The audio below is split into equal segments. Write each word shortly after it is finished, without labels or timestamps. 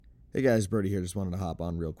Hey guys, Brody here. Just wanted to hop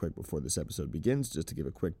on real quick before this episode begins, just to give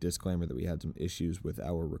a quick disclaimer that we had some issues with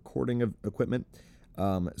our recording of equipment.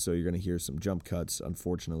 So you're going to hear some jump cuts.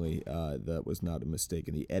 Unfortunately, that was not a mistake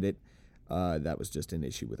in the edit. That was just an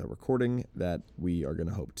issue with our recording that we are going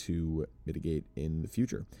to hope to mitigate in the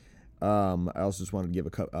future. I also just wanted to give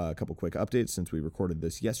a couple quick updates since we recorded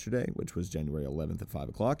this yesterday, which was January 11th at 5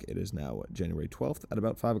 o'clock. It is now January 12th at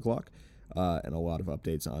about 5 o'clock, and a lot of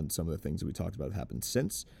updates on some of the things that we talked about have happened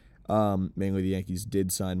since. Mainly the Yankees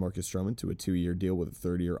did sign Marcus Stroman to a 2-year deal with a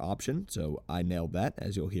third-year option, so I nailed that,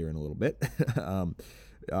 as you'll hear in a little bit.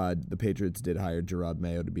 The Patriots did hire Gerard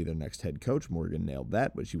Mayo to be their next head coach. Morgan nailed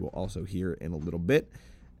that, which you will also hear in a little bit.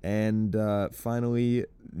 And finally,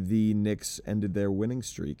 the Knicks ended their winning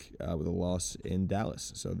streak with a loss in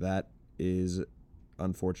Dallas. So that is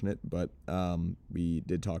unfortunate, but we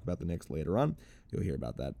did talk about the Knicks later on. You'll hear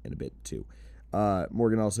about that in a bit, too.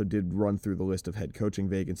 Morgan also did run through the list of head coaching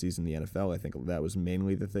vacancies in the NFL. I think that was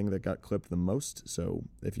mainly the thing that got clipped the most. So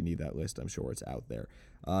if you need that list, I'm sure it's out there.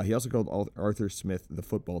 He also called Arthur Smith the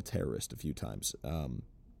football terrorist a few times.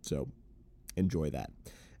 So enjoy that.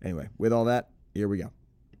 Anyway, with all that, here we go.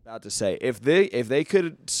 About to say, if they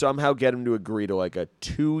could somehow get him to agree to like a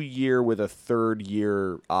 2-year with a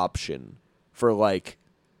third-year option for like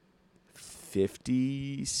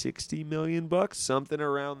 50, 60 million bucks, something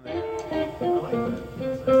around there. I like that.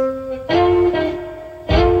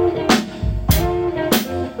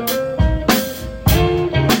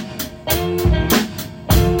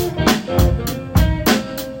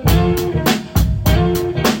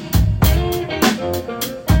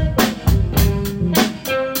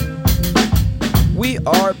 We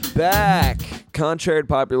are back. Contrary to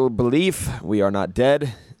popular belief, we are not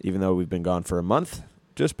dead, even though we've been gone for a month.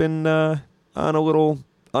 Just been on a little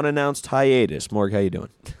unannounced hiatus. Morg, how you doing?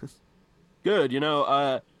 Good.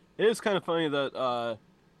 It is kind of funny that not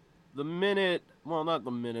the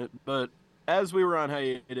minute, but as we were on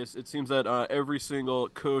hiatus, it seems that every single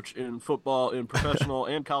coach in football, in professional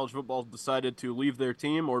and college football, decided to leave their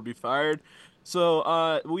team or be fired.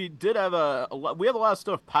 So we did have a lot of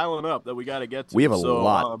stuff piling up that we got to get to. We have a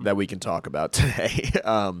lot that we can talk about today.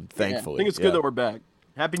 Thankfully, I think it's good that we're back.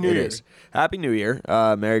 Happy New Year. Happy New Year.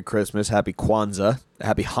 Merry Christmas. Happy Kwanzaa.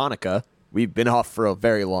 Happy Hanukkah. We've been off for a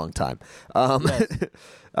very long time.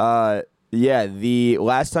 The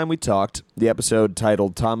last time we talked, the episode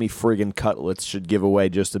titled Tommy Friggin' Cutlets should give away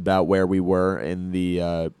just about where we were in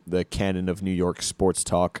the canon of New York sports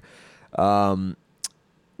talk.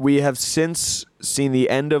 We have since seen the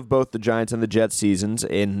end of both the Giants and the Jets seasons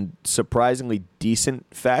in surprisingly decent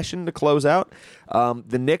fashion to close out.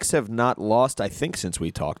 The Knicks have not lost, I think, since we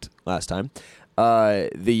talked last time. The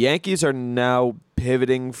Yankees are now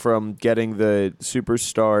pivoting from getting the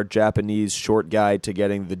superstar Japanese short guy to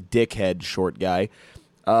getting the dickhead short guy.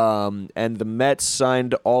 And the Mets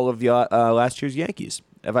signed all of the last year's Yankees.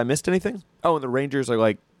 Have I missed anything? Oh, and the Rangers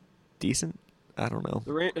are, decent? I don't know.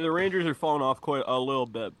 The Rangers are falling off quite a little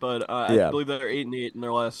bit, but I believe they're 8-8 in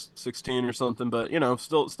their last 16 or something. But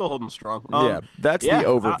still holding strong. That's the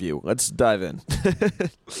overview. Let's dive in.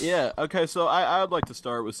 Yeah. Okay. So I would like to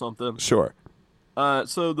start with something. Sure.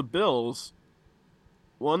 So the Bills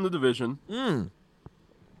won the division.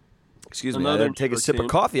 Excuse me. I had to take a sip of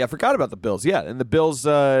coffee. I forgot about the Bills. Yeah, and the Bills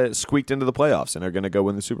squeaked into the playoffs and are going to go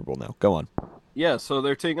win the Super Bowl now. Go on. Yeah, so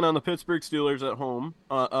they're taking on the Pittsburgh Steelers at home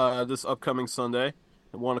this upcoming Sunday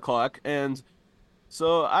at 1 o'clock. And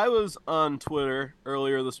so I was on Twitter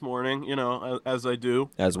earlier this morning, as I do.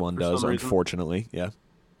 As one does, unfortunately, yeah.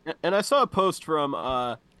 And I saw a post from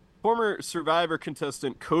former Survivor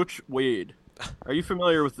contestant Coach Wade. Are you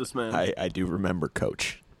familiar with this man? I do remember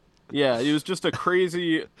Coach. Yeah, he was just a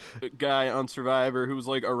crazy guy on Survivor who was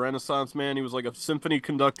like a Renaissance man. He was like a symphony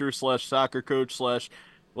conductor / soccer coach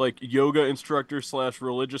 / yoga instructor /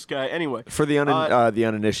 religious guy. Anyway, for the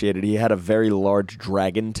uninitiated, he had a very large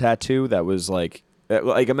dragon tattoo that was like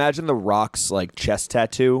imagine the Rock's chest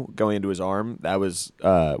tattoo going into his arm. That was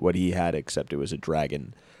what he had, except it was a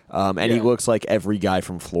dragon. He looks like every guy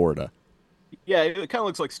from Florida. Yeah, it kind of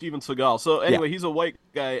looks like Steven Seagal. So anyway, he's a white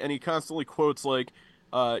guy, and he constantly quotes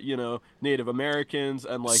Native Americans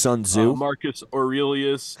and Sun Tzu, Marcus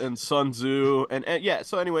Aurelius and Sun Tzu, and yeah.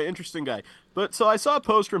 So anyway, interesting guy. But so I saw a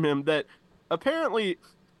post from him that apparently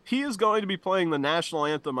he is going to be playing the national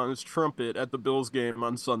anthem on his trumpet at the Bills game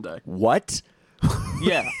on Sunday. What?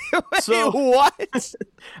 Yeah. So what?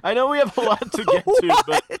 I know we have a lot to get to,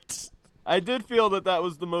 but I did feel that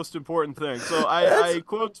was the most important thing. So I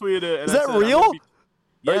quote tweeted. Is that real?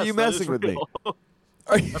 Yes, are you messing with me?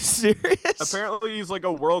 Are you serious? Apparently, he's like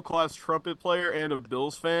a world-class trumpet player and a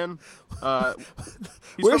Bills fan.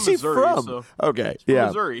 Where's he Missouri, from? So okay, he's from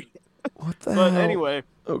Missouri. What the But hell? anyway,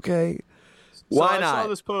 Okay. so Why I not? saw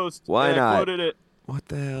this post. Why and not? I quoted it. What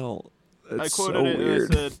the hell? I That's quoted so it weird.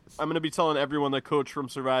 and I said, "I'm going to be telling everyone that Coach from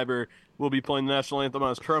Survivor will be playing the national anthem on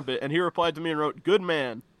his trumpet." And he replied to me and wrote, "Good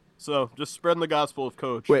man." So just spreading the gospel of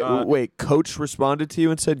Coach. Wait. Coach responded to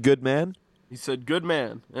you and said, "Good man." He said, "Good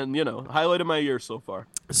man," and highlight of my year so far.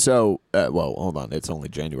 So, well, hold on. It's only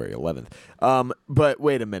January 11th. But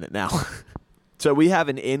wait a minute now. So we have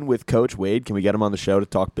an in with Coach Wade. Can we get him on the show to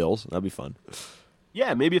talk Bills? That'd be fun.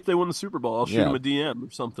 Yeah, maybe if they win the Super Bowl, I'll shoot Yeah. him a DM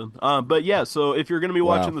or something. But yeah, so if you're going to be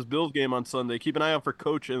Wow. watching this Bills game on Sunday, keep an eye out for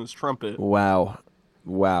Coach and his trumpet. Wow.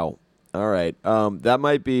 All right. That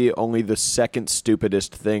might be only the second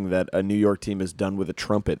stupidest thing that a New York team has done with a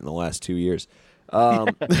trumpet in the last 2 years.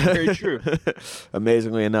 Very true.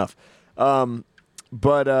 Amazingly enough.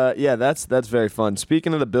 But yeah, that's very fun.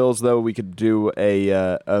 Speaking of the Bills, though, we could do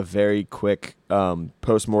a very quick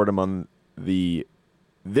postmortem on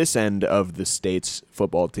this end of the state's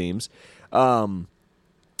football teams.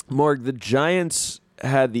 Morg, the Giants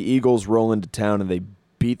had the Eagles roll into town and they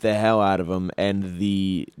beat the hell out of them, and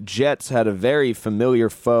the Jets had a very familiar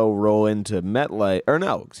foe roll into MetLife. Or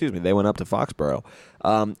no, excuse me, they went up to Foxborough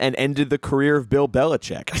and ended the career of Bill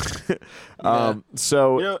Belichick.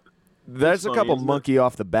 So there's a funny, couple isn't it? monkey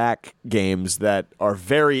off the back games that are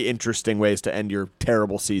very interesting ways to end your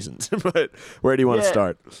terrible seasons. But where do you want to Yeah.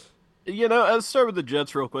 start? Let's start with the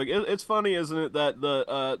Jets real quick. It's funny, isn't it, that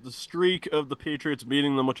the streak of the Patriots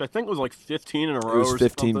beating them, which I think was like 15 in a row It was or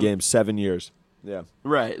 15 something. games, 7 years. Yeah.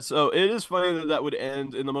 Right. So it is funny that would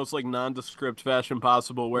end in the most like nondescript fashion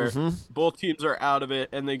possible, where both teams are out of it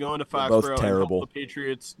and they go into Mm-hmm. both Foxborough and terrible. help the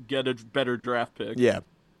Patriots get a better draft pick. Yeah.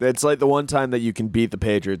 It's like the one time that you can beat the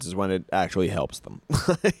Patriots is when it actually helps them.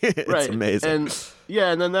 It's Right. amazing. And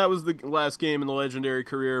then that was the last game in the legendary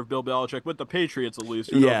career of Bill Belichick with the Patriots, at least.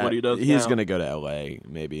 Who knows yeah, what he does he's now. going to go to L.A.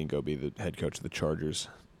 maybe and go be the head coach of the Chargers.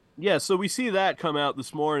 Yeah, so we see that come out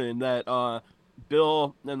this morning that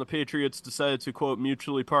Bill and the Patriots decided to, quote,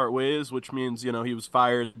 mutually part ways, which means, he was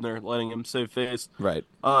fired and they're letting him save face. Right.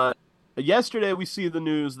 Yesterday, we see the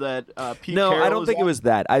news that Pete No, Carroll I don't is think it was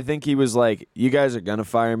that. I think he was like, "You guys are gonna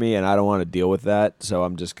fire me, and I don't want to deal with that, so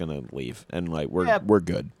I'm just gonna leave." And like, we're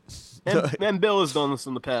good. And Bill has done this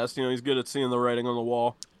in the past. He's good at seeing the writing on the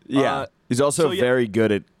wall. Yeah, he's also so, yeah. very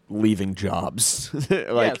good at leaving jobs,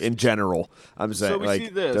 like Yes. in general. I'm saying, we like, see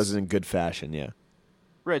this. does it in good fashion. Yeah.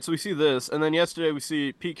 Right, so we see this, and then yesterday we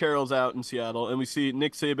see Pete Carroll's out in Seattle, and we see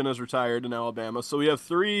Nick Saban has retired in Alabama. So we have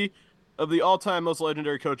three of the all-time most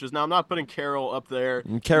legendary coaches. Now, I'm not putting Carroll up there.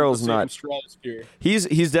 Carroll's in the same not. stratosphere. He's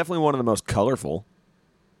definitely one of the most colorful.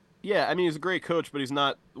 Yeah, I mean, he's a great coach, but he's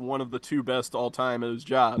not one of the two best all-time at his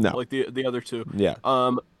job, No. like the other two. Yeah.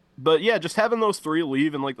 But yeah, just having those three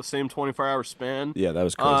leave in like the same 24-hour span. Yeah, that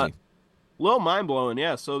was crazy. Little mind-blowing,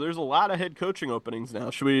 yeah. So there's a lot of head coaching openings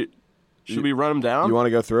now. Should we run them down? You want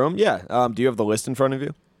to go through them? Yeah. Do you have the list in front of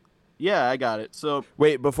you? Yeah, I got it. So,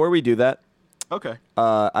 Wait, before we do that, okay.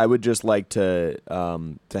 I would just like to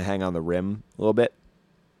hang on the rim a little bit.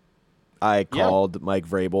 I called Mike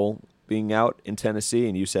Vrabel being out in Tennessee,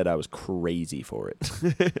 and you said I was crazy for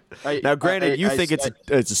it. Now, granted, you think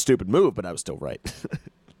it's a stupid move, but I was still right.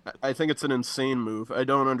 I think it's an insane move. I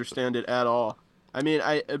don't understand it at all. I mean,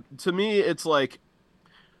 to me, it's like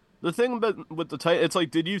the thing with the Titans. It's like,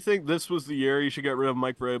 did you think this was the year you should get rid of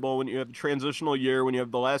Mike Vrabel when you have a transitional year, when you have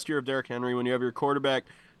the last year of Derrick Henry, when you have your quarterback,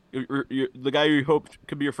 the guy you hoped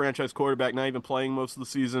could be your franchise quarterback, not even playing most of the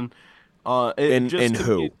season? In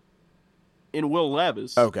who? In Will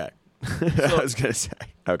Levis. Okay. I was gonna say.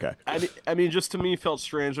 Okay. I mean, just to me, felt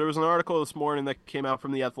strange. There was an article this morning that came out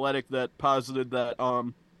from The Athletic that posited that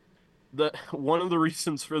that one of the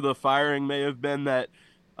reasons for the firing may have been that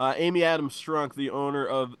Amy Adams Strunk, the owner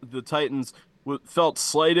of the Titans, felt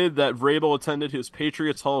slighted that Vrabel attended his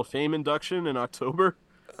Patriots Hall of Fame induction in October.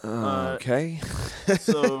 Okay.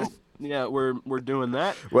 So yeah, we're doing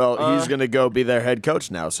that. Well, he's gonna go be their head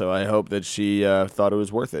coach now, so I hope that she thought it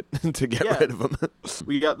was worth it to get rid of him.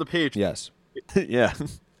 We got the Patriots. Yes. Yeah.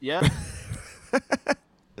 Yeah.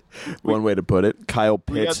 One way to put it. Kyle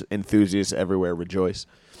Pitts enthusiasts everywhere rejoice.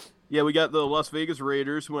 Yeah, we got the Las Vegas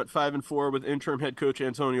Raiders, who went 5-4 with interim head coach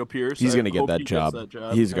Antonio Pierce. He's going to get hope that he job. gets that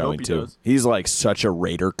job. He's I going hope he to. does. He's like such a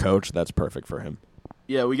Raider coach. That's perfect for him.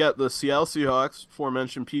 Yeah, we got the Seattle Seahawks,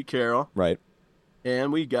 aforementioned Pete Carroll. Right.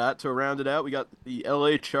 And we got, to round it out, we got the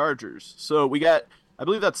LA Chargers. So we got, I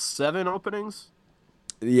believe that's 7 openings.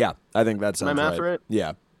 Yeah, I think that sounds my math right?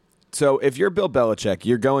 Yeah. So if you're Bill Belichick,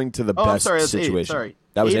 you're going to the Oh, I'm best sorry, that's situation. 8. Sorry.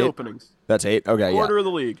 That was 8 8 openings. That's 8. Okay, Quarter of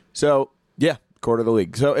the league. So, yeah, quarter of the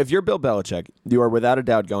league. So if you're Bill Belichick, you are without a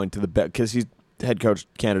doubt going to the best, because head coach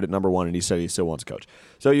candidate number 1, and he said he still wants to coach.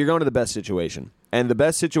 So you're going to the best situation. And the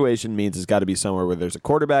best situation means it's got to be somewhere where there's a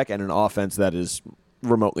quarterback and an offense that is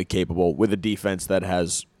remotely capable with a defense that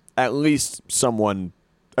has at least someone,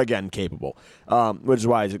 again, capable. Which is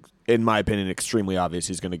why, it's, in my opinion, extremely obvious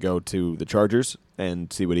he's going to go to the Chargers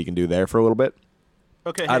and see what he can do there for a little bit.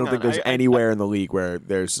 Okay, I don't think there's anywhere in the league where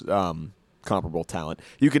there's comparable talent.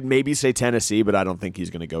 You could maybe say Tennessee, but I don't think he's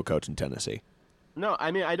going to go coach in Tennessee. No,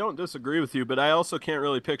 I mean, I don't disagree with you, but I also can't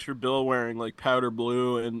really picture Bill wearing like powder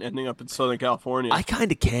blue and ending up in Southern California. I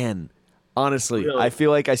kind of can, honestly. Really? I feel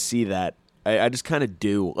like I see that. I just kind of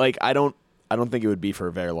do. Like, I don't think it would be for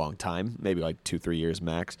a very long time, maybe like 2-3 years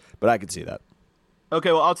max, but I could see that.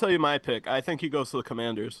 Okay, well, I'll tell you my pick. I think he goes to the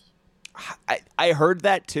Commanders. I heard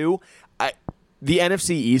that too. The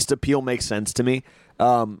NFC East appeal makes sense to me,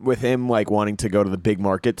 with him like wanting to go to the big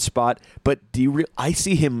market spot. But I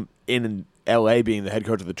see him in LA being the head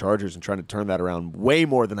coach of the Chargers and trying to turn that around way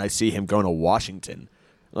more than I see him going to Washington.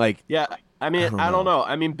 Like, yeah, I mean, I don't know.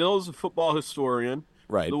 I mean, Bill's a football historian.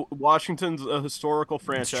 Right. Washington's a historical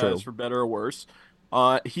franchise, for better or worse.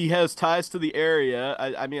 He has ties to the area.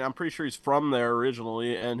 I mean, I'm pretty sure he's from there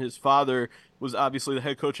originally, and his father was obviously the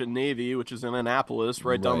head coach at Navy, which is in Annapolis,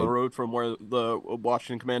 right down the road from where the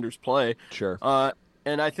Washington Commanders play. Sure.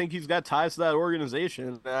 And I think he's got ties to that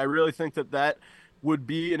organization. And I really think that would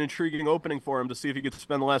be an intriguing opening for him to see if he could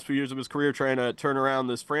spend the last few years of his career trying to turn around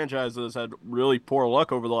this franchise that has had really poor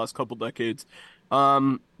luck over the last couple decades.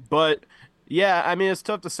 But yeah, I mean, it's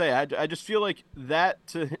tough to say. I just feel like that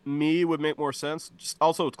to me would make more sense. Just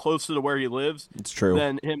also, it's closer to where he lives. It's true.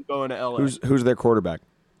 Than him going to LA. Who's their quarterback?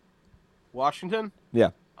 Washington?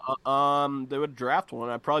 Yeah. They would draft one.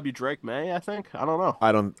 I'd probably be Drake May, I think. I don't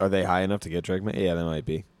know. Are they high enough to get Drake May? Yeah, they might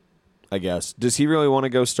be. I guess. Does he really want to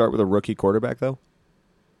go start with a rookie quarterback though?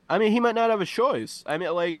 I mean, he might not have a choice. I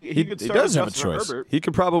mean, like he could start does with have a Justin choice. Herbert. He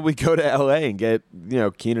could probably go to LA and get,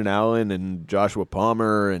 Keenan Allen and Joshua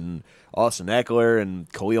Palmer and Austin Eckler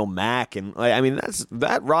and Khalil Mack, and I mean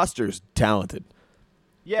that roster's talented.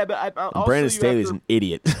 Yeah, but also Brandon Staley's an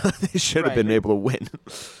idiot. They should have been able to win.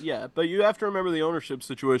 Yeah, but you have to remember the ownership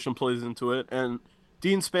situation plays into it, and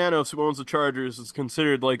Dean Spanos, who owns the Chargers, is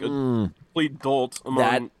considered like a complete dolt among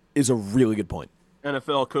That is a really good point.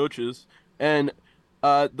 NFL coaches, and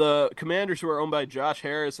the Commanders, who are owned by Josh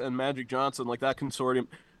Harris and Magic Johnson, like that consortium.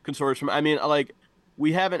 I mean, like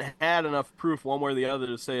we haven't had enough proof one way or the other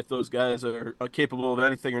to say if those guys are capable of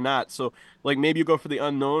anything or not. So, like, maybe you go for the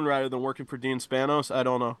unknown rather than working for Dean Spanos. I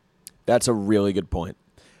don't know. That's a really good point.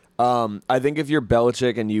 I think if you're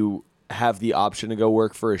Belichick and you have the option to go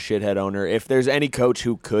work for a shithead owner, if there's any coach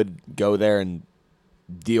who could go there and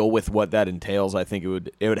deal with what that entails, I think it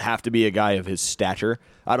would have to be a guy of his stature.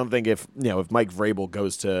 I don't think if Mike Vrabel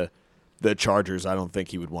goes to the Chargers, I don't think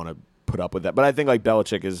he would want to put up with that. But I think like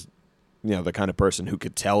Belichick is the kind of person who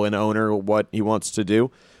could tell an owner what he wants to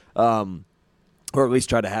do, or at least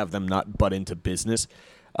try to have them not butt into business.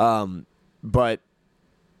 But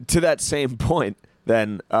to that same point,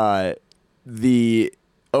 then the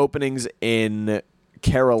openings in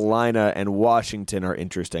Carolina and Washington are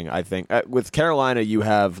interesting, I think. With Carolina, you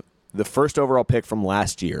have the first overall pick from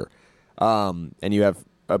last year, and you have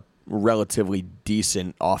a relatively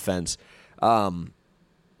decent offense.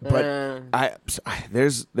 But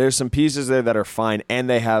there's some pieces there that are fine, and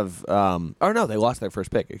they have they lost their first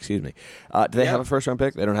pick. Excuse me. Do they have a first round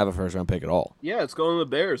pick? They don't have a first round pick at all. Yeah, it's going to the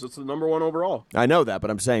Bears. It's the number 1 overall. I know that, but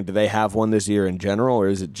I'm saying, do they have one this year in general, or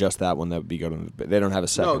is it just that one that would be going to? They don't have a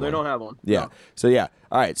second. No, they don't have one. Yeah. No. So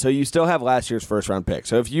all right. So you still have last year's first round pick.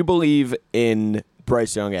 So if you believe in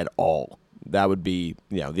Bryce Young at all, that would be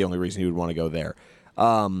the only reason you would want to go there.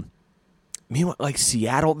 Meanwhile, like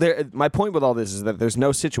Seattle, my point with all this is that there's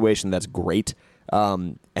no situation that's great,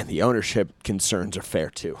 and the ownership concerns are fair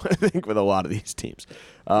too. I think with a lot of these teams.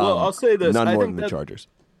 Well, I'll say this: none more than the Chargers.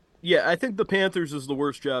 Yeah, I think the Panthers is the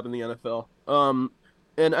worst job in the NFL,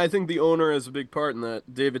 and I think the owner has a big part in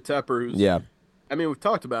that. David Tepper, who's, I mean, we've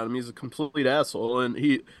talked about him. He's a complete asshole, and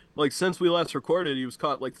he since we last recorded, he was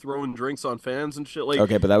caught throwing drinks on fans and shit.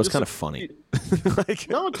 Okay, but that was kind of funny.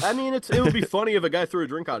 No, I mean it would be funny if a guy threw a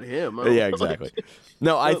drink on him. Yeah, exactly.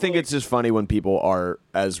 No, I think it's just funny when people are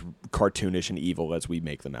as cartoonish and evil as we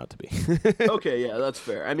make them out to be. Okay, yeah, that's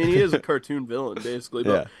fair. I mean, he is a cartoon villain basically,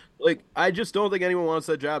 but I just don't think anyone wants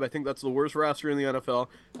that job. I think that's the worst roster in the NFL.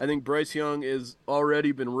 I think Bryce Young is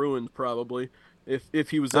already been ruined probably if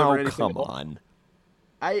he was ever anything. Oh, come on.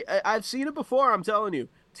 I've seen it before. I'm telling you,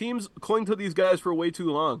 teams cling to these guys for way too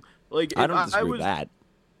long. Like I don't disagree with that.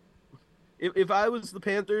 If I was the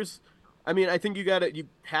Panthers, I mean, I think you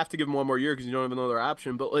have to give them one more year because you don't even know their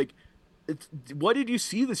option. But what did you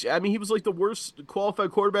see this year? I mean, he was like the worst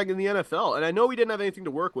qualified quarterback in the NFL, and I know he didn't have anything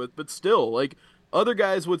to work with, but still, like other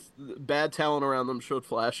guys with bad talent around them showed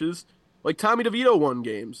flashes. Like Tommy DeVito won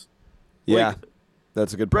games. Yeah, Like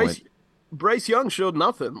that's a good Bryce point. Bryce Young showed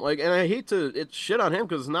nothing. Like, and I hate to it shit on him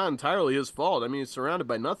because it's not entirely his fault. I mean, he's surrounded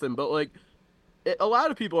by nothing, but like a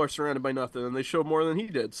lot of people are surrounded by nothing, and they showed more than he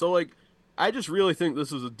did. So like. I just really think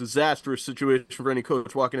this is a disastrous situation for any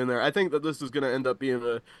coach walking in there. I think that this is going to end up being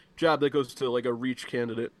a job that goes to like a reach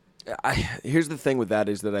candidate. Here's the thing with that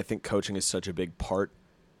is that I think coaching is such a big part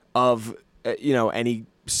of any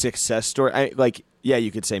success story. Yeah,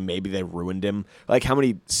 you could say maybe they ruined him. Like how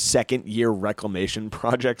many second year reclamation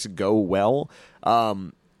projects go well,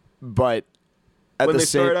 but when they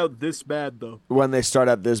start out this bad, though. When they start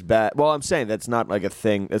out this bad, well, I'm saying that's not like a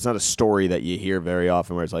thing. That's not a story that you hear very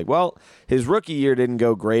often where it's like, well, his rookie year didn't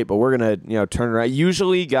go great, but we're gonna turn it around.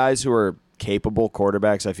 Usually, guys who are capable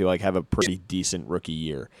quarterbacks, I feel like, have a pretty decent rookie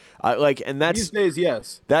year. And that's these days,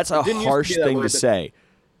 yes. That's a harsh thing to say.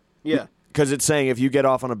 Yeah, because it's saying if you get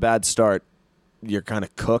off on a bad start, you're kind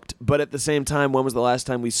of cooked. But at the same time, when was the last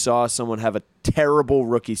time we saw someone have a terrible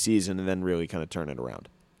rookie season and then really kind of turn it around?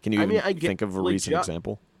 Can you think of a recent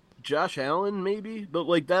example? Josh Allen, maybe, but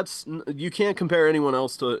like you can't compare anyone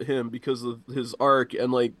else to him because of his arc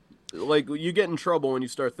and like you get in trouble when you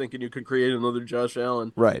start thinking you could create another Josh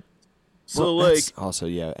Allen. Right. So also,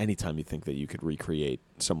 yeah, anytime you think that you could recreate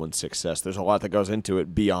someone's success, there's a lot that goes into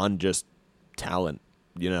it beyond just talent.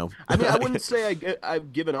 I mean, I wouldn't say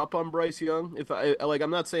I've given up on Bryce Young. If I'm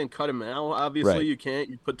not saying cut him out. Obviously, right. You can't.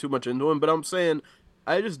 You put too much into him. But I'm saying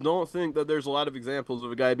I just don't think that there's a lot of examples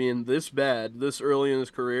of a guy being this bad this early in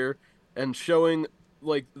his career and showing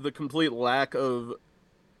like the complete lack of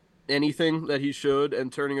anything that he should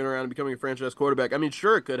and turning it around and becoming a franchise quarterback. I mean,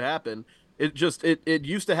 sure, it could happen. It just it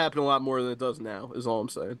used to happen a lot more than it does now. Is all I'm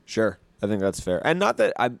saying. Sure, I think that's fair, and not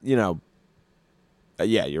that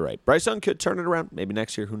yeah, you're right. Bryce Young could turn it around maybe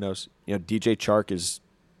next year. Who knows? DJ Chark is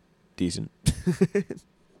decent.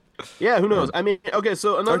 Yeah, who knows? I mean, okay,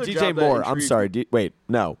 so another or DJ Moore. I'm sorry. Wait,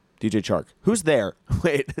 no, DJ Chark. Who's there?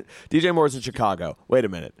 Wait, DJ Moore's in Chicago. Wait a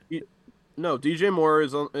minute. No, DJ Moore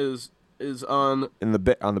is on on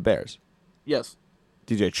the Bears. Yes.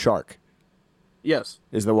 DJ Chark. Yes.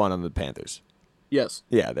 Is the one on the Panthers. Yes.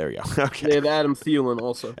 Yeah, there we go. Okay. They have Adam Thielen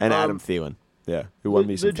also. And Adam Thielen. Yeah, who won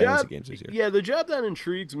me some fantasy games this year. Yeah, the job that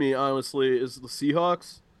intrigues me, honestly, is the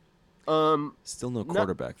Seahawks. Still no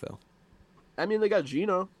quarterback, though. I mean, they got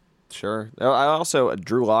Geno. Sure. I also,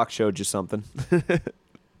 Drew Lock showed you something.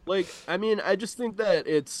 I just think that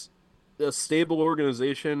it's a stable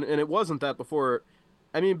organization, and it wasn't that before.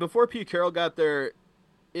 I mean, before Pete Carroll got there,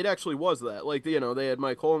 it actually was that. Like, they had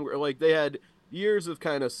Mike Holmgren. Like, they had years of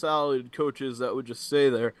kind of solid coaches that would just stay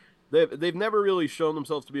there. They've never really shown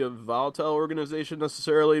themselves to be a volatile organization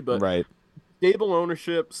necessarily, but right. Stable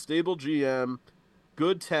ownership, stable GM,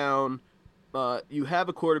 good town. You have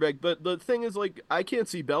a quarterback, but the thing is, like, I can't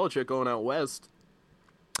see Belichick going out west.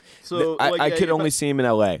 So I could only see him in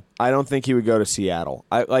L.A. I don't think he would go to Seattle.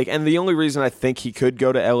 And the only reason I think he could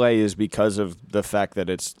go to L.A. is because of the fact that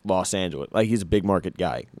it's Los Angeles. Like, he's a big market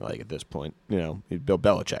guy. Like, at this point, he's Bill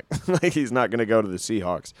Belichick. Like, he's not going to go to the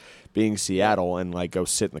Seahawks, being Seattle, and like go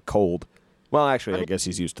sit in the cold. Well, actually, I guess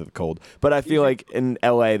he's used to the cold. But I feel like in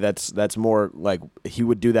L.A. that's more like he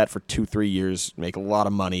would do that for 2-3 years, make a lot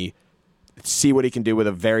of money, see what he can do with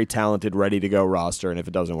a very talented, ready-to-go roster, and if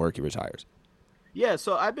it doesn't work, he retires. Yeah,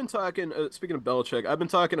 so I've been talking, speaking of Belichick, I've been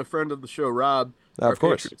talking to a friend of the show, Rob, our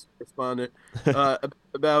Patriots correspondent,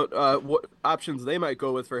 about what options they might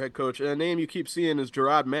go with for head coach. And a name you keep seeing is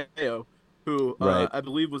Gerard Mayo, who right. I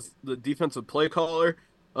believe was the defensive play caller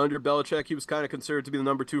under Belichick. He was kind of considered to be the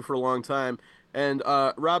number 2 for a long time. And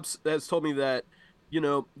Rob has told me that,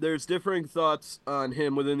 there's differing thoughts on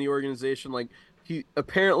him within the organization. Like, he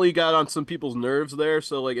apparently got on some people's nerves there,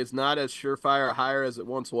 so like it's not as surefire a hire as it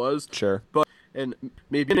once was. Sure. And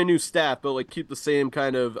maybe in a new staff, but like keep the same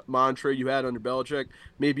kind of mantra you had under Belichick.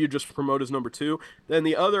 Maybe you just promote as number 2. Then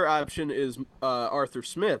the other option is Arthur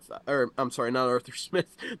Smith, or I'm sorry, not Arthur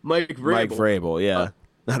Smith, Mike Vrabel. Mike Vrabel, yeah.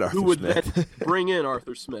 Not Arthur who would Smith. then bring in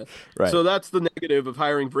Arthur Smith. Right. So that's the negative of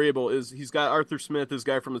hiring Vrabel is he's got Arthur Smith, this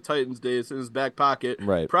guy from the Titans days, in his back pocket.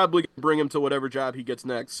 Right. Probably bring him to whatever job he gets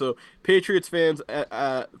next. So Patriots fans,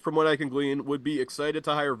 from what I can glean, would be excited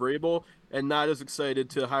to hire Vrabel and not as excited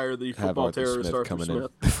to hire the football terrorist Arthur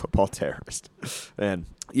Smith. Football terrorist. Man,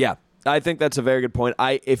 yeah, I think that's a very good point.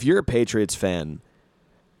 If you're a Patriots fan,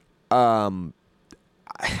 I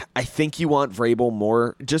think you want Vrabel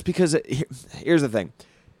more just because here's the thing.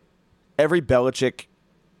 Every Belichick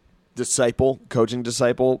coaching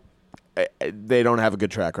disciple, they don't have a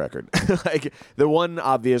good track record. Like the one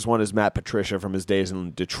obvious one is Matt Patricia from his days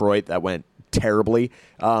in Detroit that went terribly.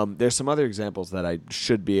 There's some other examples that I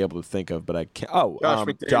should be able to think of, but I can't. Oh,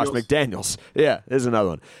 Josh McDaniels. Yeah, there's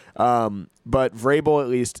another one. But Vrabel, at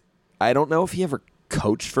least, I don't know if he ever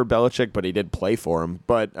coached for Belichick, but he did play for him.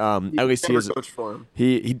 But at least he is. Coached for him.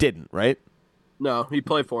 He didn't, right? No, he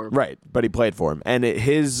played for him. Right, but he played for him, and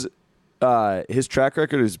his track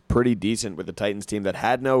record is pretty decent with the Titans team that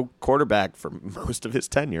had no quarterback for most of his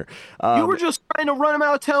tenure. You were just trying to run him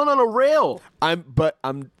out of town on a rail.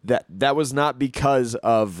 That was not because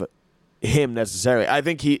of him necessarily. I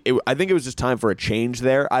think it was just time for a change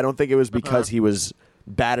there. I don't think it was because he was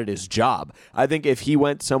bad at his job. I think if he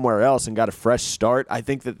went somewhere else and got a fresh start, I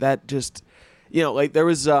think that just, like there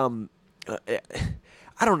was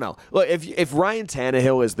I don't know. Look, if Ryan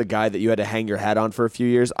Tannehill is the guy that you had to hang your hat on for a few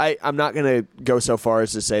years, I'm not going to go so far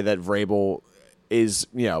as to say that Vrabel is,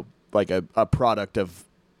 like a product of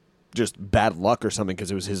just bad luck or something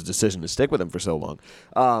because it was his decision to stick with him for so long.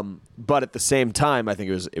 But at the same time, I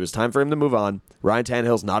think it was time for him to move on. Ryan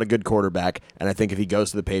Tannehill's not a good quarterback, and I think if he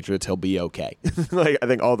goes to the Patriots, he'll be okay. Like I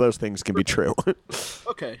think all those things can be true.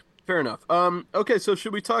 Okay. Fair enough. Okay, so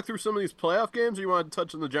should we talk through some of these playoff games, or you want to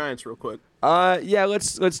touch on the Giants real quick? Yeah,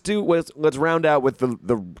 let's round out with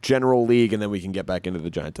the general league, and then we can get back into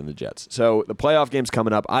the Giants and the Jets. So the playoff games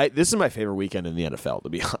coming up. This is my favorite weekend in the NFL, to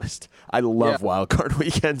be honest. I love Wild Card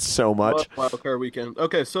Weekend so much. Love Wild Card Weekend.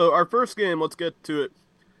 Okay, so our first game, let's get to it,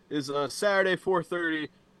 is Saturday 4:30.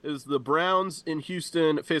 Is the Browns in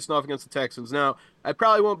Houston facing off against the Texans. Now, I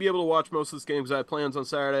probably won't be able to watch most of this game because I have plans on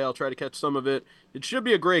Saturday. I'll try to catch some of it. It should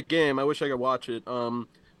be a great game. I wish I could watch it.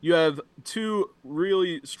 You have two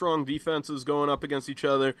really strong defenses going up against each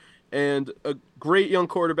other, and a great young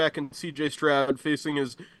quarterback in C.J. Stroud facing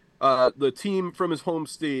the team from his home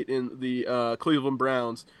state in the Cleveland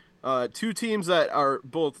Browns. Two teams that are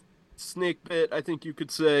both snake bit, I think you could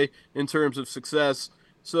say, in terms of success.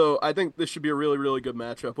 So I think this should be a really, really good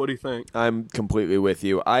matchup. What do you think? I'm completely with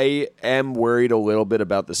you. I am worried a little bit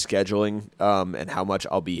about the scheduling and how much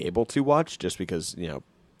I'll be able to watch just because,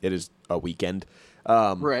 it is a weekend,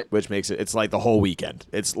 right? Which makes it's like the whole weekend.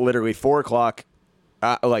 It's literally 4 o'clock,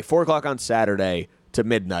 like 4 o'clock on Saturday to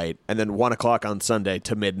midnight, and then 1 o'clock on Sunday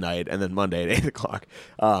to midnight, and then Monday at 8 o'clock,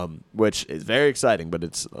 which is very exciting, but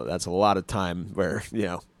that's a lot of time where,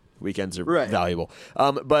 weekends are valuable.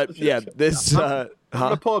 But yeah, this... I'm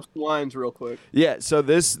going to pull up some lines real quick. Yeah, so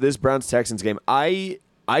this Browns-Texans game, I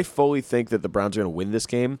fully think that the Browns are going to win this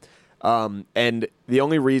game. And the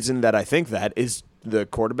only reason that I think that is the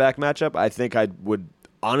quarterback matchup. I think I would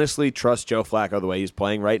honestly trust Joe Flacco the way he's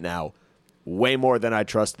playing right now way more than I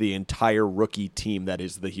trust the entire rookie team that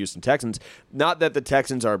is the Houston Texans. Not that the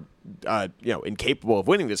Texans are incapable of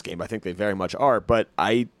winning this game. I think they very much are. But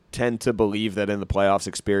I tend to believe that in the playoffs,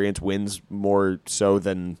 experience wins more so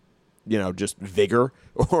than... just vigor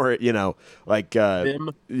or, this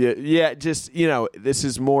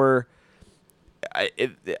is more,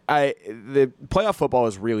 the playoff football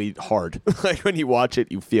is really hard. Like when you watch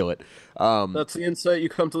it, you feel it. That's the insight you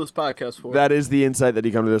come to this podcast for. That is the insight that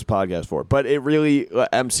you come to this podcast for. But it really,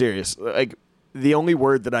 I'm serious. Like the only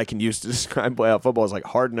word that I can use to describe playoff football is like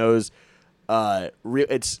hard nosed. You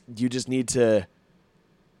just need to,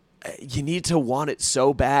 want it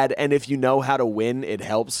so bad, and if you know how to win, it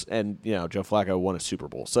helps. And Joe Flacco won a Super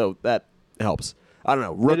Bowl, so that helps. I don't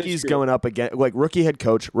know. Rookies going up again, like rookie head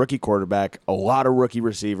coach, rookie quarterback, a lot of rookie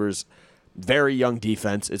receivers, very young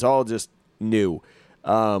defense. It's all just new.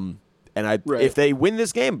 If they win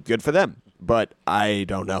this game, good for them. But I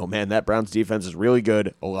don't know, man. That Browns defense is really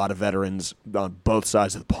good. A lot of veterans on both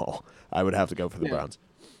sides of the ball. I would have to go for the Browns.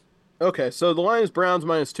 Okay, so the line is Browns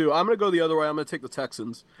 -2. I'm going to go the other way. I'm going to take the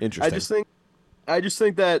Texans. Interesting. I just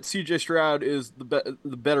think that C.J. Stroud is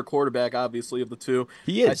the better quarterback, obviously, of the two.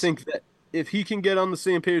 He is. I think that if he can get on the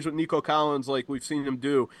same page with Nico Collins, like we've seen him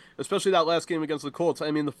do, especially that last game against the Colts. I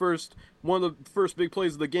mean, one of the first big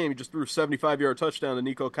plays of the game, he just threw a 75-yard touchdown to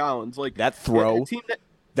Nico Collins. Like that throw.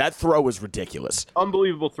 That throw was ridiculous.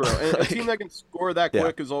 Unbelievable throw. And a team that can score that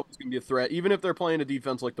quick is always going to be a threat, even if they're playing a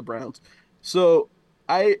defense like the Browns. So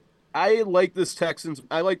I like this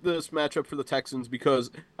matchup for the Texans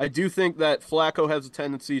because I do think that Flacco has a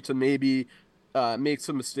tendency to maybe make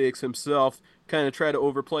some mistakes himself, kind of try to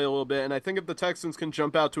overplay a little bit. And I think if the Texans can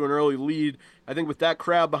jump out to an early lead, I think with that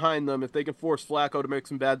crowd behind them, if they can force Flacco to make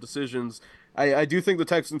some bad decisions, I do think the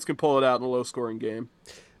Texans can pull it out in a low-scoring game.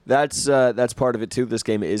 That's part of it, too. This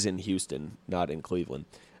game is in Houston, not in Cleveland.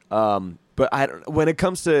 But But when it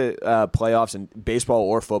comes to playoffs in baseball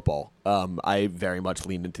or football, I very much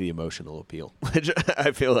lean into the emotional appeal. I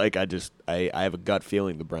feel like I have a gut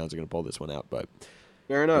feeling the Browns are going to pull this one out, but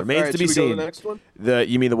Fair enough. remains All right, to be should we go seen. to the next one?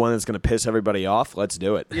 You mean the one that's going to piss everybody off? Let's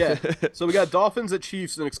do it. Yeah. So we got Dolphins at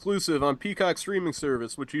Chiefs, an exclusive on Peacock streaming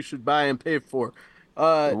service, which you should buy and pay for.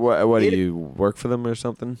 What do you work for them or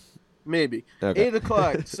something? Maybe. Okay. 8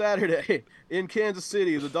 o'clock Saturday in Kansas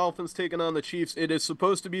City, the Dolphins taking on the Chiefs. It is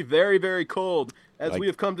supposed to be very, very cold, as we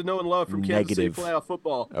have come to know and love from Kansas City playoff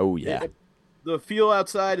football. Oh, yeah. The feel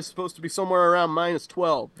outside is supposed to be somewhere around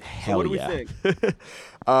 -12. Hell so what do yeah. we think?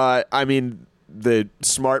 I mean, the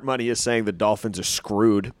smart money is saying the Dolphins are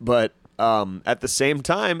screwed, but at the same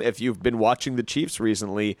time, if you've been watching the Chiefs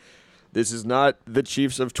recently, this is not the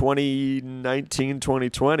Chiefs of 2019,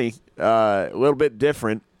 2020. A little bit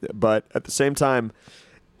different, but at the same time,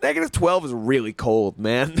 -12 is really cold,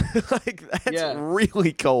 man. Like, that's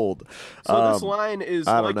really cold. So this line is,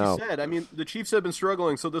 like know. you said, I mean, the Chiefs have been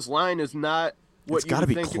struggling, so this line is not what It's you gotta would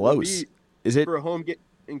be think close. it would be Is it for a home game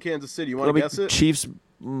in Kansas City. You want to guess it? Chiefs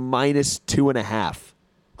 -2.5.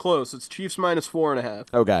 Close. It's Chiefs -4.5.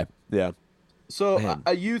 Okay, yeah. So Man.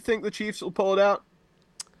 you think the Chiefs will pull it out?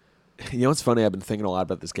 You know what's funny? I've been thinking a lot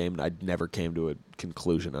about this game, and I never came to a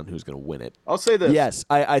conclusion on who's going to win it. I'll say this. Yes,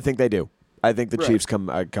 I think they do. I think the Right. Chiefs come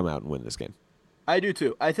out and win this game. I do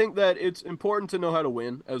too. I think that it's important to know how to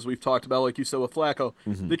win, as we've talked about, like you said with Flacco.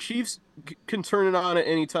 Mm-hmm. The Chiefs can turn it on at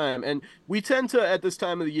any time, and we tend to, at this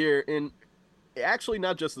time of the year, actually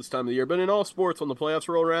not just this time of the year, but in all sports when the playoffs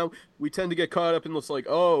roll around, we tend to get caught up in this like,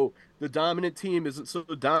 oh, the dominant team isn't so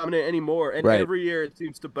dominant anymore, and Right. every year it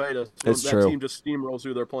seems to bite us. When It's that true. team just steamrolls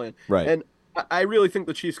who they're playing. Right. And I really think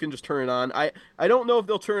the Chiefs can just turn it on. I don't know if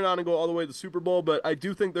they'll turn it on and go all the way to the Super Bowl, but I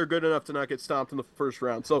do think they're good enough to not get stomped in the first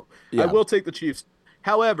round. So Yeah. I will take the Chiefs.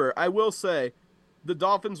 However, I will say the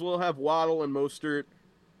Dolphins will have Waddle and Mostert,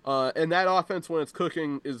 and that offense when it's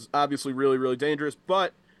cooking is obviously really, really dangerous.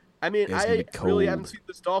 But I mean, It's gonna be I really cold. haven't seen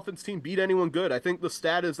this Dolphins team beat anyone good. I think the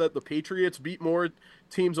stat is that the Patriots beat more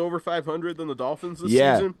teams over 500 than the Dolphins this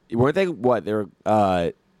season. Weren't they what? They were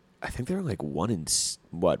I think they were like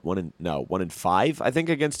 1-5, I think,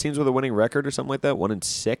 against teams with a winning record or something like that.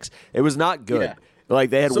 1-6. It was not good. Yeah.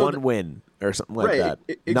 Like they had So one win or something like Right, that.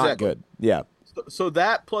 exactly. Not good. Yeah. So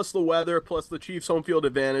that plus the weather plus the Chiefs home field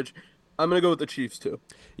advantage, I'm going to go with the Chiefs too.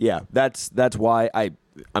 Yeah, that's why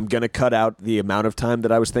I'm going to cut out the amount of time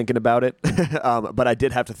that I was thinking about it. But I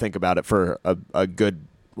did have to think about it for a good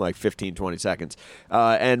like 15, 20 seconds.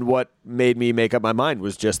 And what made me make up my mind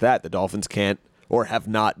was just that. The Dolphins can't or have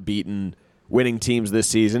not beaten winning teams this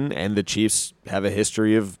season, and the Chiefs have a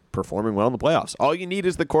history of performing well in the playoffs. All you need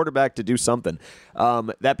is the quarterback to do something.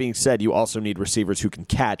 That being said, you also need receivers who can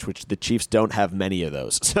catch, which the Chiefs don't have many of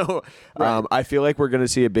those. So Right. I feel like we're going to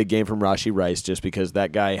see a big game from Rashee Rice just because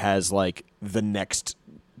that guy has like the next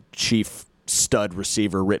chief stud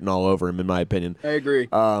receiver written all over him, in my opinion. I agree.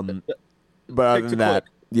 But other than that,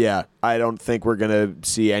 yeah, I don't think we're going to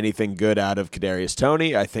see anything good out of Kadarius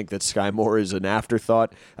Toney. I think that Sky Moore is an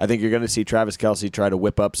afterthought. I think you're going to see Travis Kelce try to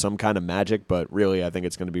whip up some kind of magic, but really I think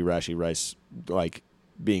it's going to be Rashee Rice like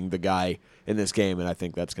being the guy in this game, and I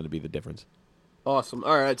think that's going to be the difference. Awesome.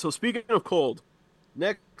 All right. So speaking of cold,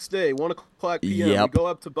 next day, 1 o'clock p.m., Yep. we go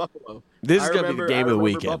up to Buffalo. This is I going to be the remember- game I of the remember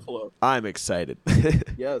weekend. Buffalo. I'm excited.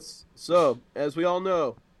 Yes. So, as we all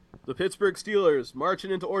know, the Pittsburgh Steelers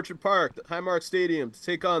marching into Orchard Park, the Highmark Stadium, to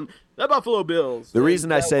take on the Buffalo Bills. The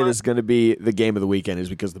reason I say this is going to be the game of the weekend is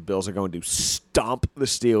because the Bills are going to stomp the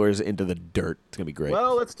Steelers into the dirt. It's going to be great.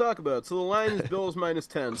 Well, let's talk about it. So the line is Bills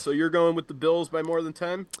 -10. So you're going with the Bills by more than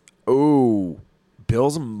 10? Ooh,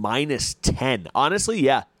 Bills -10. Honestly,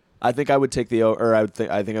 yeah. I think I would take the I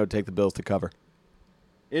think I would take the Bills to cover.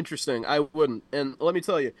 Interesting. I wouldn't. And let me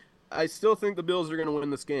tell you, I still think the Bills are going to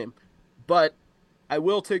win this game. But I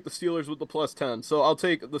will take the Steelers with the +10. So I'll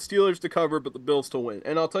take the Steelers to cover, but the Bills to win.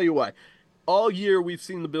 And I'll tell you why. All year we've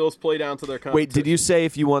seen the Bills play down to their competition. Wait, did you say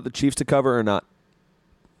if you want the Chiefs to cover or not?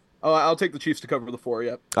 Oh, I'll take the Chiefs to cover the 4,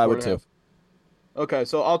 yep. I 4 would and a too. half. Okay,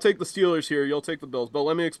 so I'll take the Steelers here. You'll take the Bills. But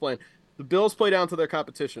let me explain. The Bills play down to their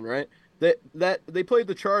competition, right? They played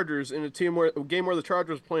the Chargers in a game where the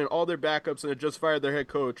Chargers were playing all their backups and had just fired their head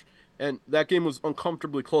coach, and that game was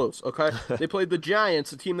uncomfortably close. Okay, they played the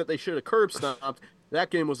Giants, a team that they should have curb stomped. That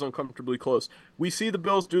game was uncomfortably close. We see the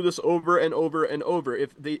Bills do this over and over and over.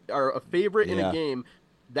 If they are a favorite in Yeah. a game,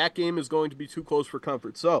 that game is going to be too close for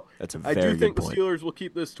comfort. So That's a I very do think good the point. Steelers will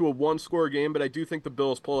keep this to a one-score game, but I do think the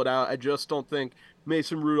Bills pull it out. I just don't think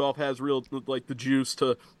Mason Rudolph has real the juice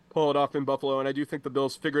to pull it off in Buffalo, and I do think the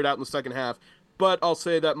Bills figure it out in the second half. But I'll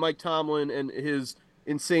say that Mike Tomlin and his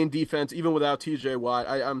insane defense, even without TJ Watt.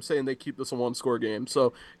 I'm saying they keep this a one-score game.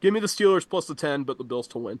 So give me the Steelers plus the 10, but the Bills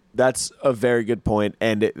to win. That's a very good point,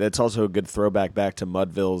 and that's also a good throwback back to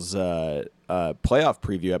Mudville's playoff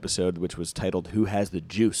preview episode, which was titled "Who Has the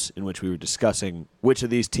Juice?", in which we were discussing which of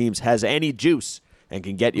these teams has any juice and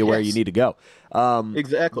can get you where you need to go.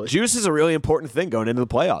 Exactly. Juice is a really important thing going into the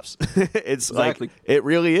playoffs. It's Exactly. like it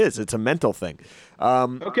really is. It's a mental thing.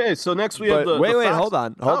 Okay, so next we have But the wait, Fox- hold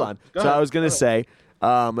on. Go So ahead. I was going to say,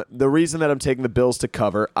 the reason that I'm taking the Bills to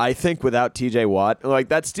cover, I think without TJ Watt, like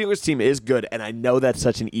that Steelers team is good, and I know that's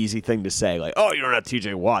such an easy thing to say. Like, oh, you don't have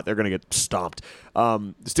TJ Watt, they're going to get stomped.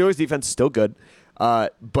 The Steelers defense is still good,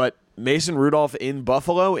 but Mason Rudolph in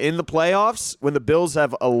Buffalo in the playoffs, when the Bills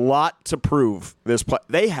have a lot to prove,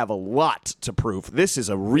 they have a lot to prove. This is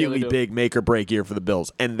a really big make or break year for the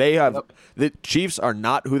Bills, and they have the Chiefs are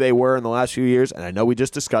not who they were in the last few years, and I know we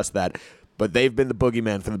just discussed that, but they've been the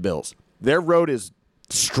boogeyman for the Bills. Their road is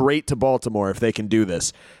straight to Baltimore if they can do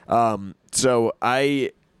this. So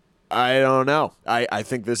I don't know. I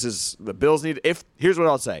think this is the Bills need. Here's what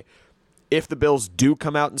I'll say. If the Bills do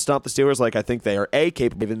come out and stomp the Steelers, like I think they are A,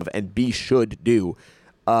 capable of, and B, should do,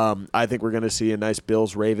 I think we're going to see a nice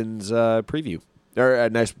Bills-Ravens preview. Or a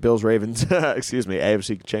nice Bills-Ravens,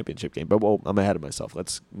 AFC Championship game. But I'm ahead of myself.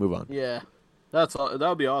 Let's move on. Yeah, that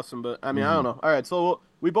would be awesome. But, I mean, I don't know. All right, so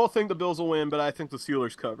we both think the Bills will win, but I think the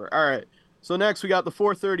Steelers cover. All right, so next we got the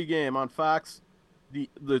 4:30 game on Fox,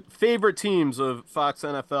 the favorite teams of Fox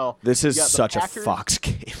NFL. This is such a Fox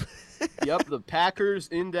game. Yep, the Packers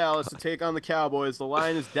in Dallas to take on the Cowboys. The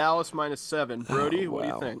line is Dallas -7. Brody, what do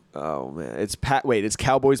you think? Oh man, it's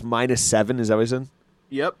Cowboys -7. Is that what you said?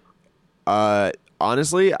 Yep.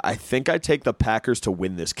 Honestly, I think I take the Packers to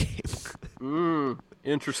win this game.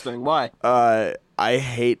 Interesting. Why? I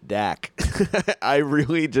hate Dak. I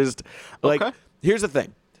really just like. Okay. Here's the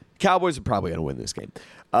thing: Cowboys are probably going to win this game,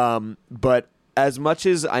 but. As much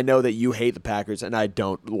as I know that you hate the Packers and I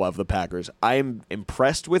don't love the Packers, I am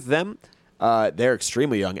impressed with them. They're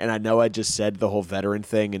extremely young, and I know I just said the whole veteran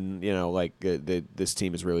thing, and this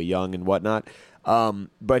team is really young and whatnot.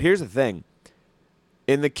 But here's the thing: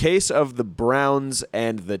 in the case of the Browns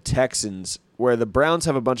and the Texans, where the Browns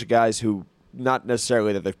have a bunch of guys who, not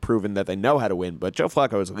necessarily that they've proven that they know how to win, but Joe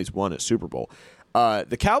Flacco has at least won a Super Bowl.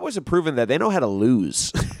 The Cowboys have proven that they know how to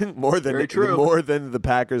lose more than the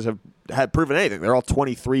Packers had proven anything. They're all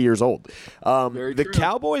 23 years old. The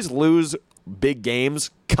Cowboys lose big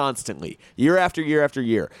games constantly, year after year after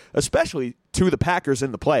year, especially to the Packers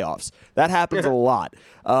in the playoffs. That happens a lot.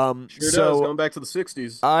 Does, going back to the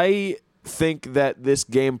 60s. I think that this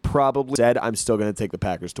game probably said I'm still going to take the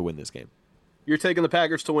Packers to win this game. You're taking the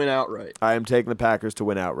Packers to win outright. I am taking the Packers to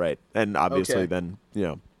win outright. And obviously then,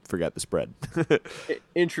 forget the spread.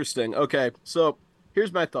 Interesting. Okay, so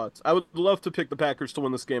here's my thoughts. I would love to pick the Packers to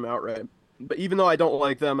win this game outright, but even though I don't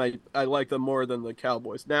like them, I like them more than the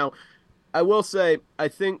Cowboys. Now, I will say I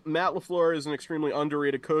think Matt LaFleur is an extremely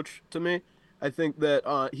underrated coach to me. I think that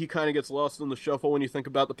he kind of gets lost in the shuffle when you think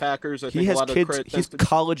about the Packers. He has kids. He's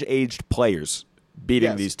college-aged players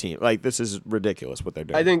beating these teams. Like, this is ridiculous what they're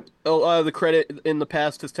doing. I think a lot of the credit in the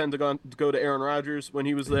past has tended to go to Aaron Rodgers when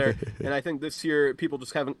he was there. And I think this year people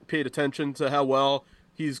just haven't paid attention to how well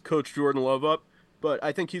he's coached Jordan Love up. But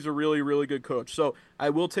I think he's a really, really good coach. So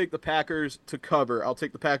I will take the Packers to cover. I'll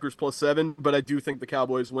take the Packers +7, but I do think the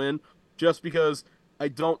Cowboys win just because I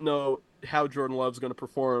don't know how Jordan Love's going to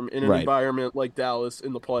perform in an environment like Dallas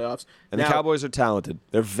in the playoffs. And the Cowboys are talented.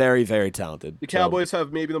 They're very, very talented. The Cowboys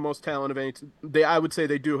have maybe the most talent of any I would say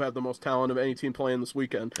they do have the most talent of any team playing this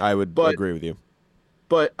weekend. I would agree with you.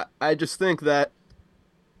 But I just think that,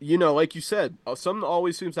 like you said, something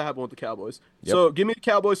always seems to happen with the Cowboys. Yep. So give me the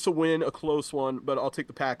Cowboys to win a close one, but I'll take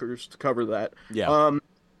the Packers to cover that. Yeah.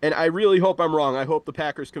 And I really hope I'm wrong. I hope the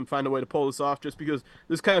Packers can find a way to pull this off just because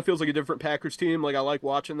this kind of feels like a different Packers team. Like, I like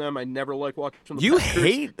watching them. I never like watching the Packers. You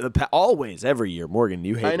hate always, every year, Morgan.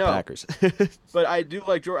 You hate the Packers. But I do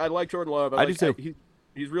like I like Jordan Love. I do too.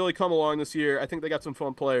 He's really come along this year. I think they got some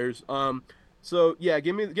fun players. So, yeah,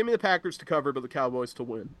 give me the Packers to cover, but the Cowboys to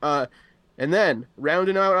win. And then,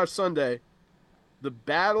 rounding out our Sunday, the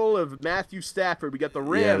battle of Matthew Stafford. We got the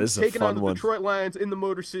Rams taking on the Detroit Lions in the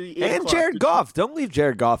Motor City. And Jared Goff. Don't leave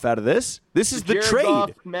Jared Goff out of this. This is the trade.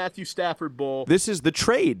 Goff, Matthew Stafford Bowl. This is the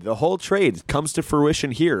trade. The whole trade comes to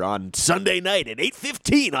fruition here on Sunday night at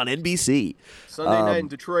 8:15 on NBC. Sunday night in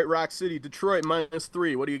Detroit, Rock City. Detroit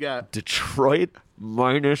 -3. What do you got? Detroit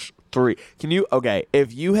 -3.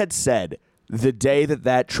 If you had said the day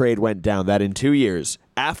that trade went down, that in 2 years,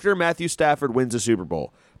 after Matthew Stafford wins a Super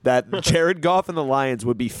Bowl, that Jared Goff and the Lions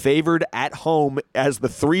would be favored at home as the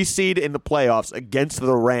 3 seed in the playoffs against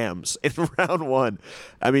the Rams in round 1.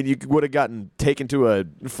 I mean, you would have gotten taken to a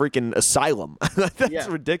freaking asylum. That's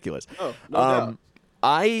ridiculous. No doubt.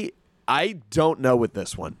 I don't know with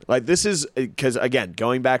this one. Like, this is because, again,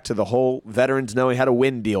 going back to the whole veterans knowing how to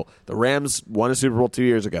win deal, the Rams won a Super Bowl 2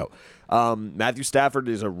 years ago. Matthew Stafford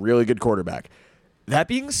is a really good quarterback. That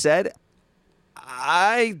being said,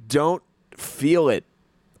 I don't feel it.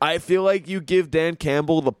 I feel like you give Dan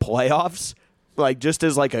Campbell the playoffs, like just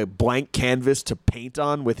as like a blank canvas to paint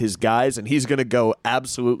on with his guys, and he's going to go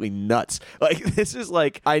absolutely nuts. Like, this is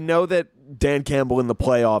like, I know that Dan Campbell in the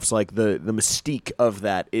playoffs, like the mystique of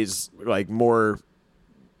that is like more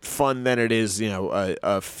fun than it is,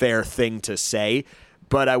 a fair thing to say.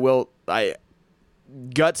 But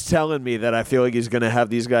gut's telling me that I feel like he's going to have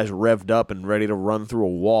these guys revved up and ready to run through a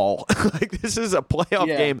wall. Like, this is a playoff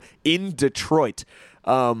game in Detroit.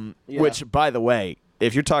 Which, by the way,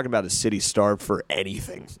 if you're talking about a city starved for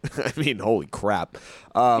anything, I mean, holy crap.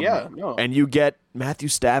 And you get Matthew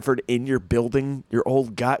Stafford in your building, your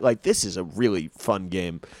old guy. Like, this is a really fun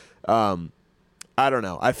game. I don't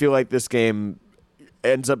know. I feel like this game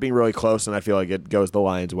ends up being really close, and I feel like it goes the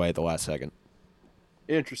Lions' way at the last second.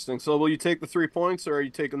 Interesting. So will you take the 3 points, or are you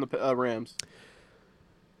taking the Rams?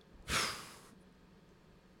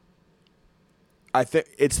 I think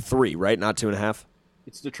it's 3, right? Not 2.5?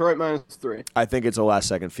 It's Detroit -3. I think it's a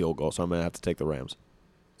last-second field goal, so I'm going to have to take the Rams.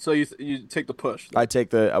 So you take the push? I take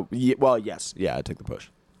the yes. Yeah, I take the push.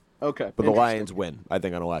 Okay. But the Lions win, I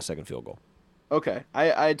think, on a last-second field goal. Okay.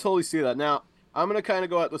 I totally see that. Now, I'm going to kind of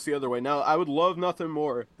go at this the other way. Now, I would love nothing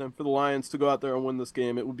more than for the Lions to go out there and win this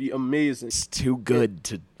game. It would be amazing. It's too good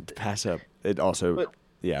to pass up. It also, but,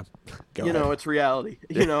 yeah. Go ahead. It's reality,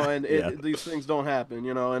 and these things don't happen,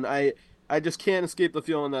 and I just can't escape the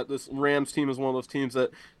feeling that this Rams team is one of those teams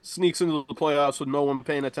that sneaks into the playoffs with no one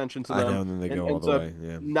paying attention to them. I know, and then they go all the way.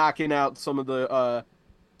 Yeah. Knocking out some of the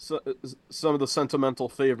sentimental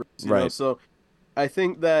favorites. You right. know? So I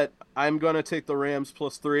think that I'm going to take the Rams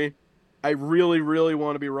 +3. I really, really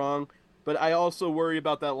want to be wrong, but I also worry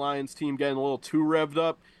about that Lions team getting a little too revved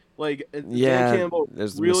up. Like, Dan Campbell,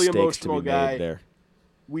 really emotional guy. There.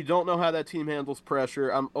 We don't know how that team handles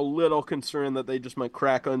pressure. I'm a little concerned that they just might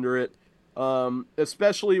crack under it.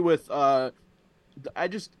 Especially with Dan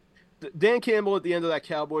Campbell at the end of that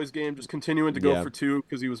Cowboys game just continuing to go for 2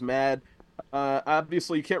 because he was mad.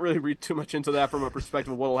 Obviously, you can't really read too much into that from a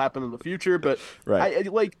perspective of what will happen in the future, but right.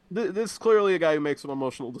 This is clearly a guy who makes some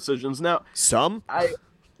emotional decisions. Now, I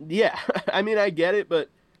mean, I get it, but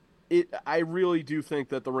I really do think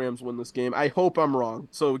that the Rams win this game. I hope I'm wrong.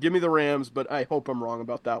 So give me the Rams, but I hope I'm wrong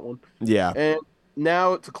about that one. Yeah. And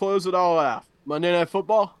now to close it all off, Monday Night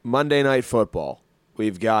Football? Monday Night Football.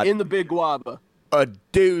 We've got... in the Big Guava. A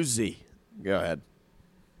doozy. Go ahead.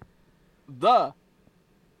 The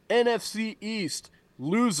NFC East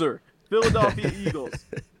loser, Philadelphia Eagles,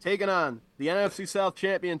 taking on the NFC South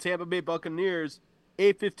champion, Tampa Bay Buccaneers,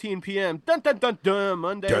 8:15 p.m. Dun, dun, dun, dun,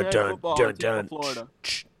 Monday Night Football in Tampa, Florida.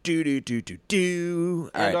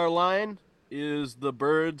 And our line is the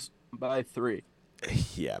Birds by 3.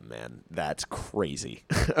 Yeah, man, that's crazy.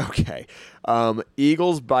 Okay.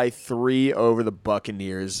 Eagles by 3 over the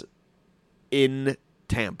Buccaneers in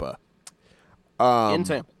Tampa. In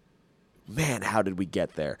Tampa. Man, how did we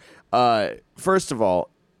get there? First of all,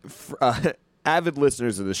 avid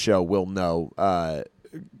listeners of the show will know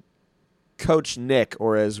Coach Nick,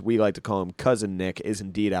 or as we like to call him, Cousin Nick, is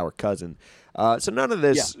indeed our cousin. So none of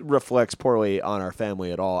this reflects poorly on our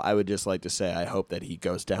family at all. I would just like to say I hope that he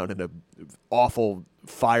goes down in an awful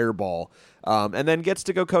fireball and then gets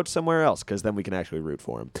to go coach somewhere else, because then we can actually root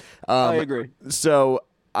for him. I agree. So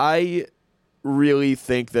I really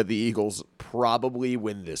think that the Eagles probably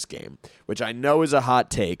win this game, which I know is a hot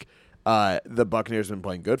take. The Buccaneers have been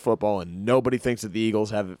playing good football, and nobody thinks that the Eagles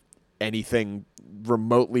have anything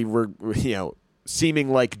remotely,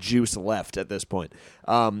 seeming like juice left at this point.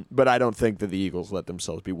 But I don't think that the Eagles let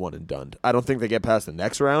themselves be one and done. I don't think they get past the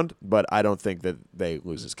next round, but I don't think that they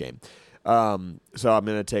lose this game. So I'm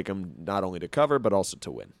going to take them not only to cover, but also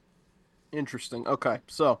to win. Interesting. Okay.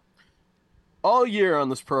 So all year on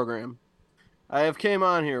this program, I have came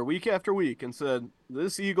on here week after week and said,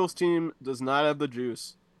 this Eagles team does not have the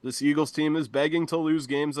juice. This Eagles team is begging to lose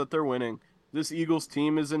games that they're winning. This Eagles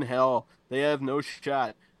team is in hell. They have no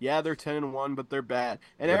shot. Yeah, they're 10-1, but they're bad.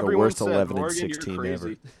 And they're everyone the worst said, 11 Morgan, and 16 you're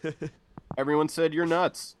crazy. ever. Everyone said you're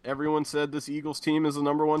nuts. Everyone said this Eagles team is the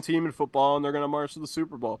number 1 team in football, and they're going to march to the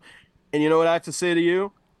Super Bowl. And you know what I have to say to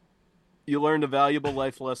you? You learned a valuable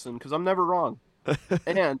life lesson, because I'm never wrong.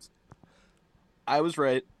 And I was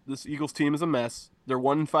right. this Eagles team is a mess. They're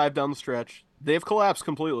 1-5 down the stretch. They've collapsed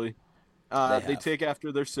completely. They take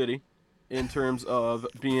after their city in terms of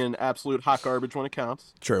being absolute hot garbage when it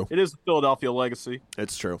counts. True. It is the Philadelphia legacy.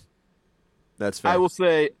 It's true. That's fair. I will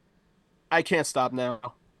say, I can't stop now.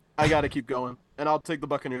 I got to keep going, and I'll take the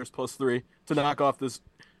Buccaneers +3 to knock off this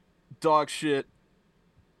dog shit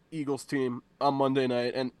Eagles team on Monday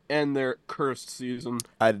night and end their cursed season.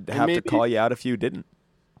 I'd have to call you out if you didn't.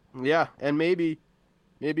 Yeah, and maybe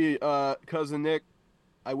cousin Nick,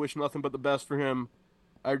 I wish nothing but the best for him.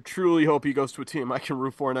 I truly hope he goes to a team I can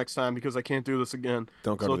root for next time because I can't do this again.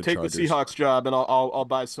 Don't go to the take Chargers. the Seahawks job, and I'll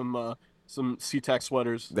buy some SeaTac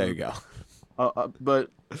sweaters. There you go.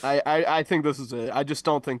 But I think this is it. I just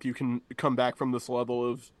don't think you can come back from this level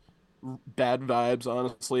of bad vibes,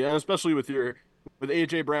 honestly, and especially with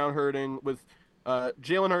AJ Brown hurting. With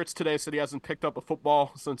Jalen Hurts today said he hasn't picked up a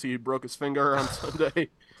football since he broke his finger on Sunday.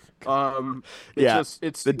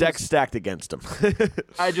 It's the deck's stacked against him.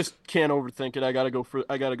 I just can't overthink it. I gotta go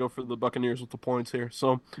for the Buccaneers with the points here.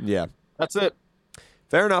 So yeah, that's it.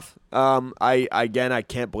 Fair enough. I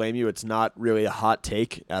can't blame you. It's not really a hot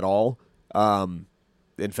take at all.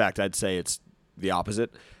 In fact, I'd say it's the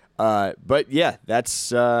opposite. But yeah,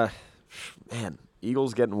 that's man.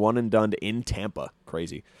 Eagles getting one and done in Tampa.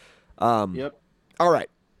 Crazy. Yep. All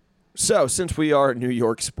right. So, since we are a New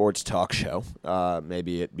York sports talk show,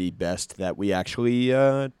 maybe it'd be best that we actually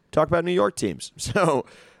talk about New York teams. So,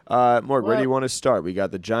 Morg, where do you want to start? We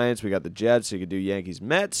got the Giants, we got the Jets. We could do Yankees,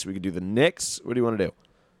 Mets. We could do the Knicks. What do you want to do?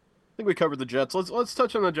 I think we covered the Jets. Let's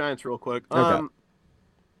touch on the Giants real quick. Okay.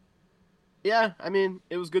 Yeah, I mean,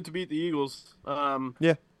 it was good to beat the Eagles.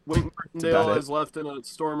 Yeah. Wink Martindale has left in a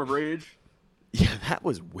storm of rage. Yeah, that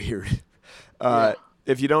was weird.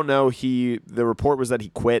 If you don't know, the report was that he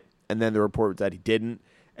quit, and then the report was that he didn't,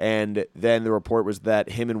 and then the report was that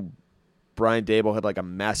him and Brian Dable had like a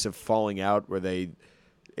massive falling out where they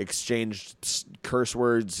exchanged curse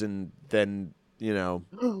words, and then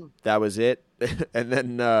that was it. And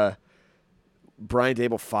then Brian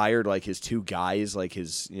Dable fired like his two guys, like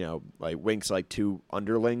his like Wink's like two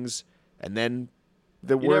underlings, and then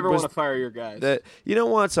the you word never was want to fire your guys. that you don't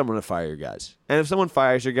want someone to fire your guys, and if someone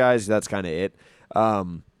fires your guys, that's kind of it.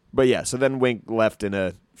 But yeah, so then Wink left in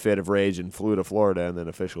a fit of rage and flew to Florida and then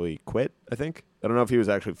officially quit, I think. I don't know if he was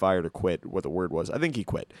actually fired or quit, what the word was. I think he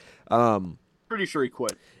quit. Pretty sure he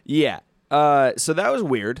quit. Yeah. So that was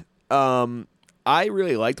weird. I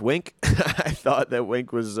really liked Wink. I thought that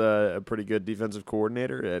Wink was a pretty good defensive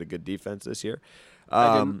coordinator. He had a good defense this year.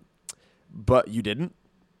 I didn't. But you didn't?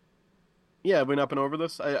 Yeah, have we not been over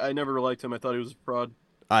this? I never liked him. I thought he was a fraud.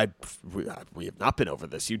 We have not been over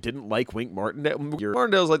this. You didn't like Wink Martindale.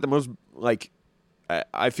 Martindale's like the most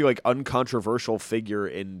I feel like uncontroversial figure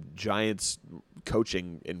in Giants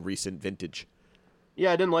coaching in recent vintage.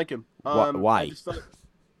 Yeah, I didn't like him. Why? I just thought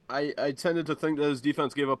I tended to think that his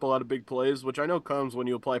defense gave up a lot of big plays, which I know comes when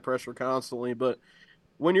you apply pressure constantly. But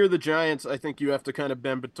when you're the Giants, I think you have to kind of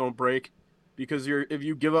bend but don't break, because if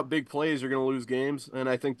you give up big plays, you're going to lose games. And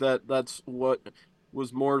I think that's what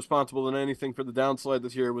was more responsible than anything for the downslide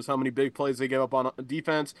this year was how many big plays they gave up on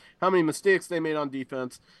defense, how many mistakes they made on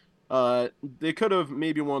defense. They could have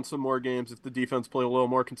maybe won some more games if the defense played a little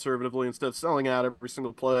more conservatively instead of selling out every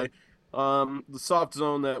single play. The soft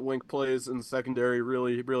zone that Wink plays in the secondary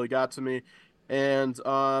really, really got to me. And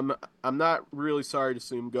I'm not really sorry to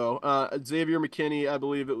see him go. Xavier McKinney, I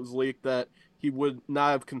believe it was leaked that he would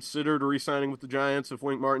not have considered re-signing with the Giants if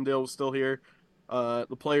Wink Martindale was still here.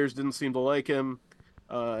 The players didn't seem to like him.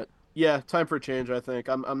 Yeah, time for a change, I think.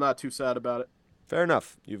 I'm not too sad about it. Fair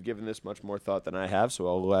enough. You've given this much more thought than I have, so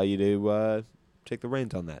I'll allow you to take the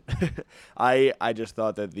reins on that. I just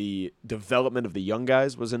thought that the development of the young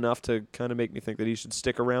guys was enough to kind of make me think that he should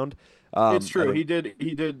stick around. It's true. He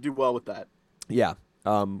did do well with that. Yeah.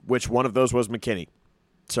 Which one of those was McKinney?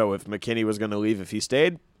 So if McKinney was going to leave if he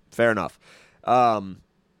stayed, fair enough.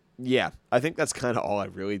 Yeah, I think that's kind of all I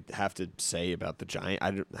really have to say about the Giants.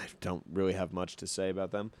 I don't really have much to say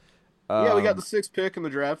about them. Yeah, we got the 6th pick in the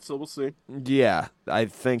draft, so we'll see. Yeah, I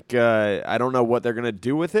think I don't know what they're going to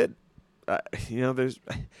do with it. I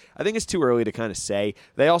think it's too early to kind of say.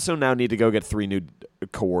 They also now need to go get 3 new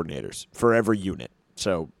coordinators for every unit.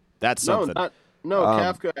 So that's something.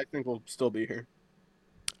 Kafka I think will still be here.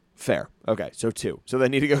 Fair. Okay, so 2. So they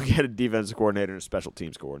need to go get a defensive coordinator and a special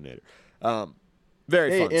teams coordinator.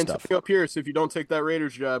 Very fun and stuff. Antonio Pierce, if you don't take that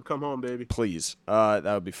Raiders job, come home, baby. Please. That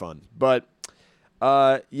would be fun. But,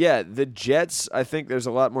 yeah, the Jets, I think there's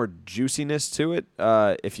a lot more juiciness to it.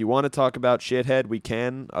 If you want to talk about shithead, we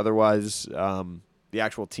can. Otherwise, the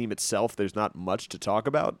actual team itself, there's not much to talk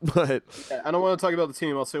about. But I don't want to talk about the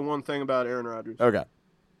team. I'll say one thing about Aaron Rodgers. Okay.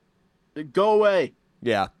 Go away.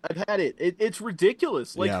 Yeah. I've had it. It's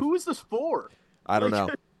ridiculous. Like, Yeah. who is this for? I don't Like,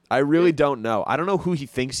 know. I really don't know. I don't know who he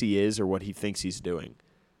thinks he is or what he thinks he's doing.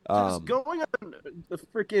 just going on the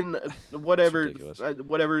freaking whatever, ridiculous.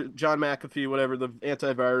 whatever John McAfee, whatever the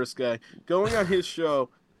antivirus guy, going on his show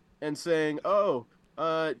and saying, "Oh,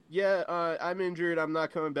 yeah, I'm injured. I'm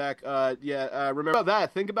not coming back. Remember about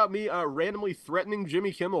that? Think about me randomly threatening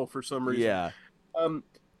Jimmy Kimmel for some reason. Yeah. Um,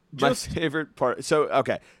 My just favorite part. So,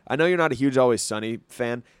 okay. I know you're not a huge Always Sunny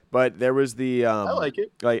fan, but there was the I like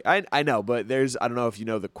it. like I know, but there's I don't know if you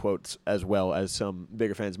know the quotes as well as some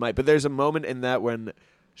bigger fans might, but there's a moment in that when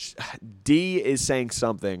D is saying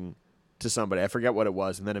something to somebody. I forget what it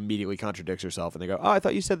was, and then immediately contradicts herself, and they go, "Oh, I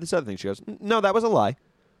thought you said this other thing." She goes, "No, that was a lie."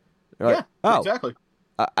 They're Yeah, like, "Oh, exactly.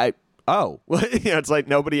 It's like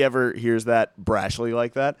nobody ever hears that brashly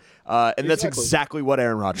like that, and that's Exactly. exactly what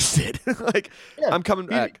Aaron Rodgers did. Like, Yeah, I'm coming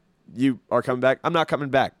back. You are coming back. I'm not coming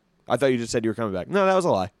back. I thought you just said you were coming back. No, that was a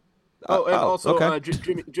lie. And also, okay.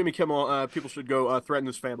 Jimmy Kimmel, people should go threaten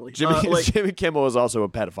his family. Jimmy Kimmel is also a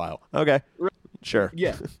pedophile. Okay, sure.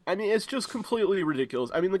 Yeah, I mean, it's just completely ridiculous.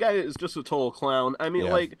 I mean, the guy is just a total clown. I mean,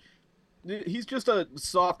 Yeah. like, he's just a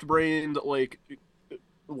soft-brained, like,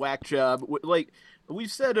 whack job. Like,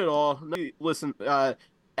 we've said it all. Listen,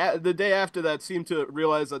 the day after that seemed to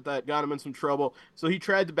realize that got him in some trouble. So he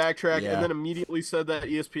tried to backtrack Yeah. and then immediately said that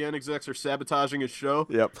ESPN execs are sabotaging his show.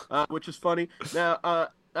 Yep. Which is funny. Now,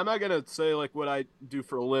 I'm not gonna say like what I do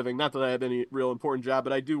for a living. Not that I have any real important job,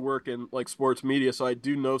 but I do work in like sports media, so I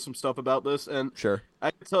do know some stuff about this. And Sure.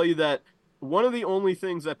 I can tell you that one of the only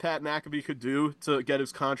things that Pat McAfee could do to get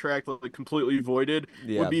his contract like completely voided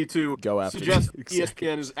Yeah, would be to go after suggest exactly.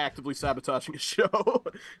 ESPN is actively sabotaging his show.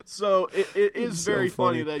 So it is It's so very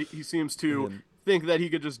funny funny. that he seems to Man. think that he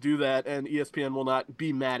could just do that and ESPN will not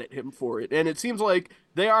be mad at him for it. And it seems like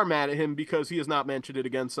they are mad at him because he has not mentioned it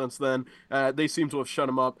again since then. They seem to have shut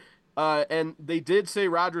him up. And they did say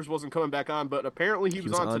Rodgers wasn't coming back on, but apparently he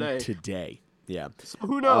was on today. Yeah. So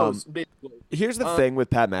who knows? Basically. Here's the thing with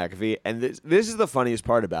Pat McAfee, and this is the funniest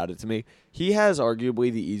part about it to me. He has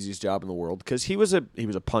arguably the easiest job in the world because he was a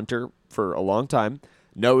punter for a long time,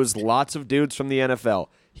 knows lots of dudes from the NFL.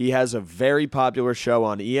 He has a very popular show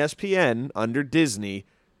on ESPN under Disney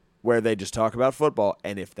where they just talk about football,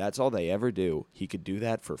 and if that's all they ever do, he could do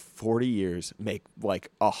that for 40 years, make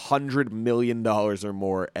like $100 million or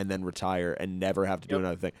more, and then retire and never have to do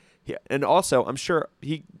another thing. Yeah, and also, I'm sure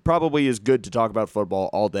he probably is good to talk about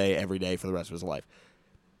football all day, every day for the rest of his life.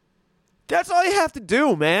 That's all you have to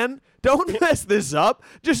do, man. Don't mess this up.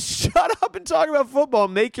 Just shut up and talk about football,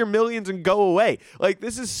 make your millions, and go away. Like,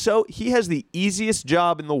 this is so... He has the easiest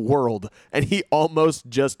job in the world, and he almost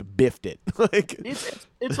just biffed it. Like,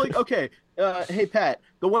 It's like, okay, hey, Pat,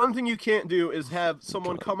 the one thing you can't do is have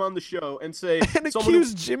someone come on the show and say... and someone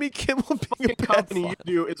accuse Jimmy Kimmel of being a company you pedophile.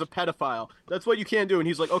 do is a pedophile. That's what you can't do. And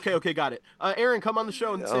he's like, okay, got it. Aaron, come on the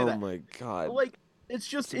show and say Oh, that. my God. Like, it's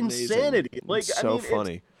just It's amazing. insanity. Like, It's so I mean,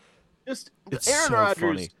 funny. It's It's Aaron so Rodgers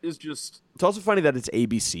funny. is just It's also funny that it's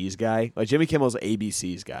ABC's guy. Like, Jimmy Kimmel's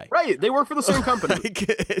ABC's guy. right. They work for the same company. Like,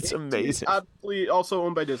 it's amazing. Obviously, also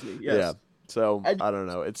owned by Disney. Yes. Yeah. So I- I don't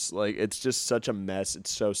know. It's like it's just such a mess. It's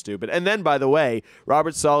so stupid. And then, by the way,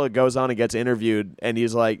 Robert Saleh goes on and gets interviewed, and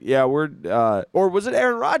he's like, "Yeah, we're," or was it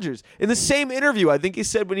Aaron Rodgers in the same interview? I think he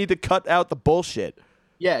said we need to cut out the bullshit.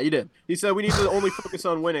 Yeah, he did. He said we need to only focus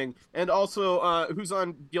on winning, and also who's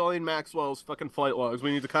on Ghislaine Maxwell's fucking flight logs.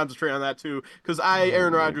 We need to concentrate on that too, because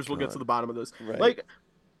Aaron Rodgers, will get to the bottom of this. Right. Like,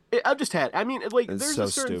 I've just had. I mean, like, It's there's so a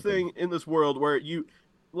certain stupid. thing in this world where you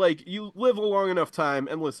live a long enough time,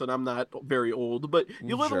 and listen, I'm not very old, but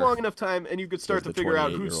you live Sure. a long enough time, and you could start Says to the figure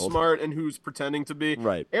out who's 28-year-old. smart and who's pretending to be.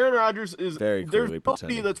 Right. Aaron Rodgers is Very there's clearly nobody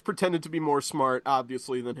pretending. that's pretended to be more smart,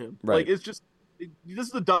 obviously, than him. Right. Like, it's just this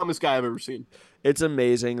is the dumbest guy I've ever seen. It's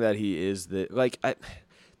amazing that he is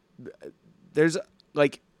there's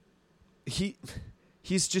like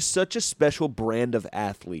he's just such a special brand of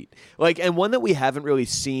athlete. Like, and one that we haven't really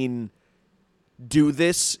seen do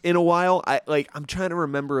this in a while. I'm trying to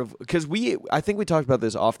remember because I think we talked about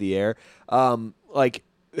this off the air. Like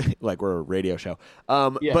we're a radio show.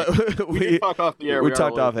 Yeah. But We did talk off the air. We are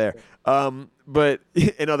talked late. off air. But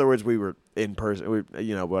in other words, we were in person.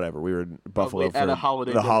 Whatever. We were in Buffalo At for a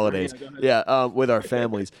holiday the dinner. holidays. Yeah, go ahead. Yeah, with our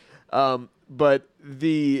families. But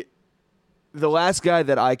the last guy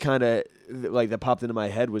that I kind of that popped into my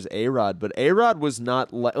head was A-Rod, but A-Rod was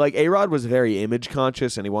not like A-Rod was very image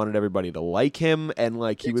conscious, and he wanted everybody to like him, and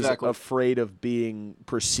like he Exactly. was afraid of being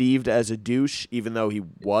perceived as a douche, even though he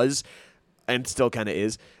was, and still kind of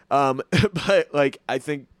is. But like I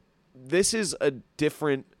think this is a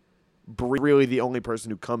different really the only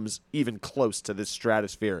person who comes even close to this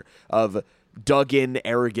stratosphere of dug-in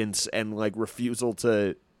arrogance and like refusal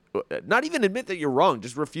to not even admit that you're wrong,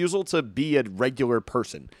 just refusal to be a regular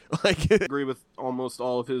person. Like, agree with almost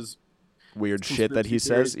all of his weird shit that he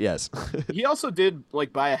theories. says. Yes. He also did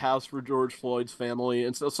like buy a house for George Floyd's family,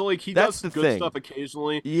 and so like he That's does the good thing. stuff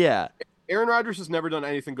occasionally. Yeah. Aaron Rodgers has never done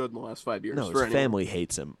anything good in the last 5 years. No, for his anyone. family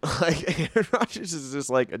hates him. Like, Aaron Rodgers is just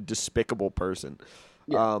like a despicable person.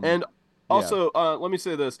 Yeah. And also, let me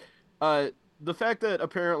say this: the fact that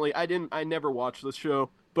apparently I never watched this show,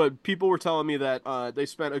 but people were telling me that they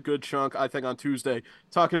spent a good chunk, I think, on Tuesday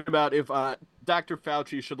talking about if Dr.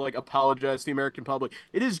 Fauci should like apologize to the American public.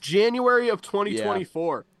 It is January of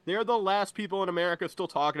 2024. They're the last people in America still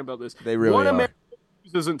talking about this. They really One are. American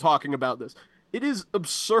news isn't talking about this. It is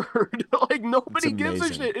absurd. Like nobody gives a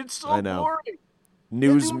amazing. shit. It's so I know. boring.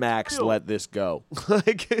 Newsmax material. let this go.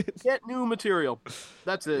 Like, Get new material.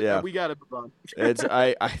 That's it. Yeah. We got to move on. it's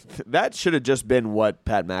I that should have just been what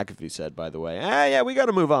Pat McAfee said, by the way. Yeah, we got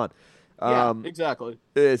to move on. Yeah, exactly.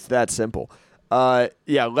 It's that simple.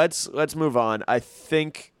 Yeah, let's move on. I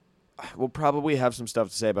think we'll probably have some stuff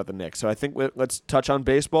to say about the Knicks. So I think let's touch on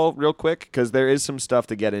baseball real quick because there is some stuff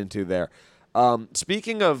to get into there.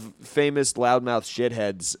 Speaking of famous loudmouth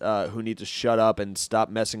shitheads who need to shut up and stop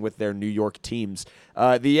messing with their New York teams,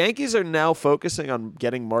 the Yankees are now focusing on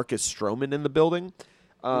getting Marcus Stroman in the building,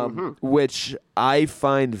 which I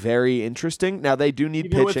find very interesting. Now, they do need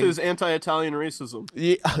Even pitching. with his anti-Italian racism.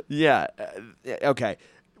 Yeah. Okay.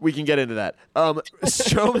 We can get into that.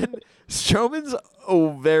 Stroman's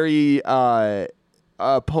a very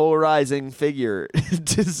polarizing figure,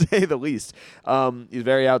 to say the least. He's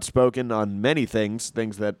very outspoken on many things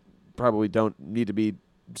that probably don't need to be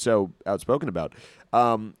so outspoken about.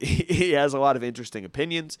 He has a lot of interesting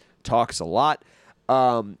opinions, talks a lot,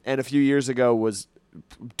 and a few years ago was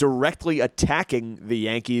directly attacking the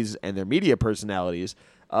Yankees and their media personalities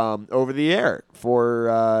over the air for,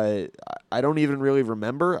 I don't even really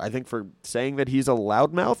remember, I think for saying that he's a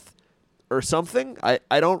loudmouth or something. I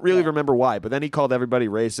don't really remember why, but then he called everybody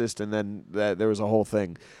racist, and then there was a whole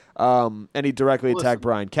thing. And he directly attacked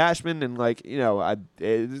Brian Cashman, and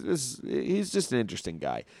he's just an interesting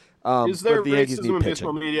guy. Is there but the Yankees racism need in pitching.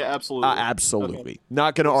 baseball media? Absolutely. Absolutely. Okay.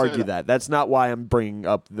 Not going to Say argue that. that. That's not why I'm bringing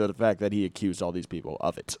up the fact that he accused all these people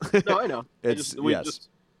of it. No, I know. Yes. Just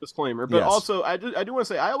disclaimer. But Yes. also, I do want to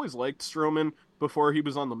say I always liked Stroman before he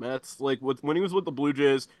was on the Mets. Like when he was with the Blue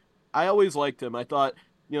Jays, I always liked him. I thought,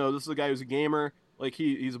 this is a guy who's a gamer. Like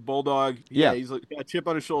he's a bulldog. Yeah. He's got a chip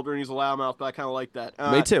on his shoulder and he's a loudmouth. But I kind of like that.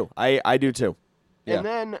 Me too. I do too. Yeah. And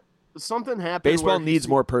then something happened. Baseball where needs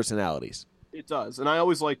more personalities. It does, and I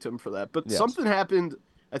always liked him for that. But Yes. something happened,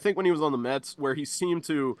 I think, when he was on the Mets, where he seemed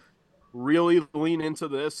to really lean into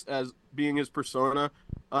this as being his persona.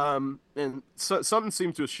 And something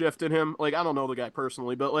seemed to shift in him. Like, I don't know the guy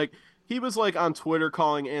personally, but like he was like on Twitter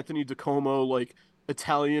calling Anthony DiComo like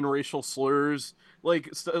Italian racial slurs, like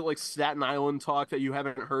Staten Island talk that you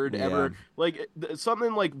haven't heard ever. Like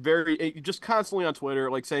something like very just constantly on Twitter,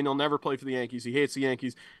 like saying he'll never play for the Yankees. He hates the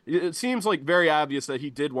Yankees. It seems like very obvious that he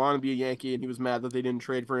did want to be a Yankee, and he was mad that they didn't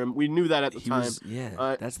trade for him. We knew that at the time.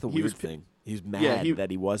 That's the weird thing. He's mad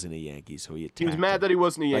that he wasn't a Yankee, so he attacked He was mad that he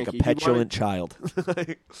wasn't a Yankee. like a petulant child.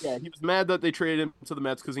 Yeah, he was mad that they traded him to the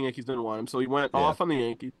Mets because the Yankees didn't want him, so he went off on the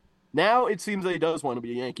Yankees. Now it seems that he does want to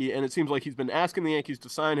be a Yankee, and it seems like he's been asking the Yankees to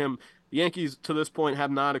sign him. The Yankees, to this point,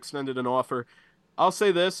 have not extended an offer. I'll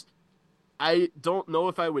say this. I don't know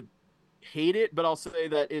if I would hate it, but I'll say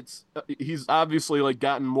that he's obviously like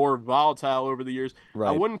gotten more volatile over the years. Right.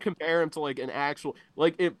 I wouldn't compare him to like an actual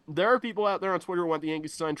if there are people out there on Twitter who want the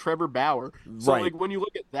Yankees to sign Trevor Bauer. So Right. like when you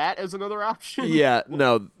look at that as another option, Yeah,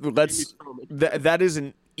 no, that is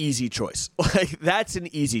an easy choice. Like that's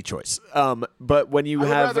an easy choice. But when you I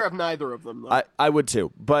would rather have neither of them, though. I would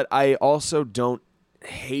too, but I also don't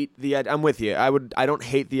hate the idea. I'm with you. I don't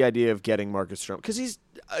hate the idea of getting Marcus Stroman because he's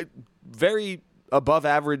a very above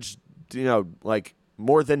average, like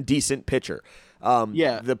more than decent pitcher.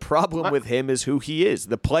 The problem with him is who he is,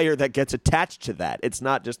 the player that gets attached to that. It's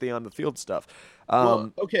not just the on the field stuff.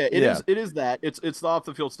 It is that. It's the off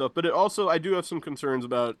the field stuff, but it also I do have some concerns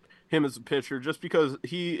about him as a pitcher just because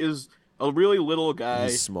he is a really little guy.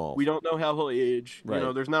 He's small. We don't know how he'll age.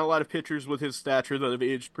 Right. There's not a lot of pitchers with his stature that have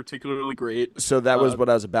aged particularly great. So that was what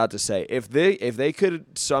I was about to say. If they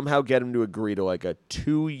could somehow get him to agree to like a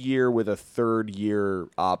 2-year with a 3rd year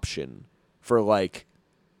option for like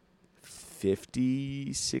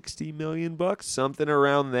 50-60 million bucks, something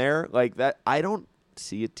around there, like that, I don't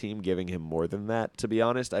see a team giving him more than that, to be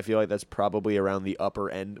honest. I feel like that's probably around the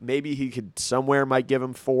upper end. Maybe he could somewhere might give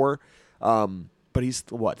him 4. but he's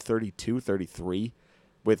what, 32, 33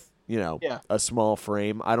 with, Yeah. a small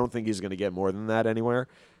frame. I don't think he's going to get more than that anywhere.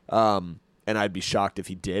 And I'd be shocked if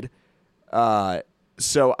he did.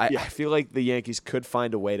 So I feel like the Yankees could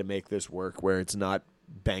find a way to make this work where it's not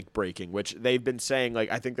bank breaking, which they've been saying.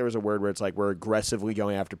 Like, I think there was a word where it's like we're aggressively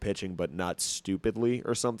going after pitching, but not stupidly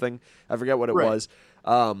or something. I forget what it was.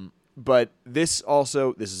 But this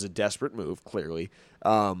is a desperate move, clearly.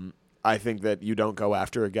 I think that you don't go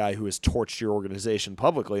after a guy who has torched your organization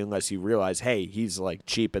publicly unless you realize, hey, he's like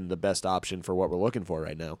cheap and the best option for what we're looking for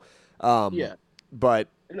right now. But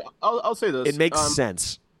I'll say this. It makes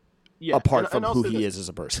sense. Yeah, apart from and who he is as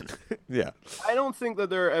a person. Yeah. I don't think that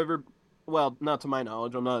there ever, well, not to my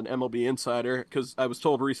knowledge, I'm not an MLB insider because I was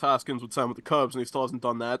told Rhys Hoskins would sign with the Cubs and he still hasn't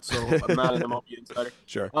done that, so I'm not an MLB insider.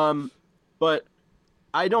 Sure. But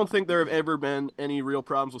I don't think there have ever been any real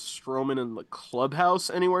problems with Stroman in the clubhouse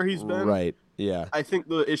anywhere he's been. Right. Yeah. I think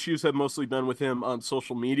the issues have mostly been with him on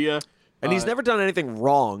social media. And he's never done anything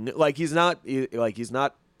wrong. Like he's not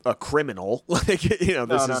a criminal. Like this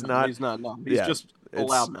is not. He's not. No, he's just a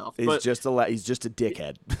loudmouth. He's just a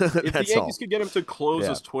dickhead. If That's the Yankees all. could get him to close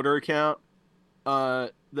his Twitter account,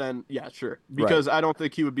 then yeah, sure. Because I don't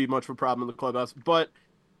think he would be much of a problem in the clubhouse. But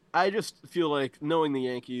I just feel like, knowing the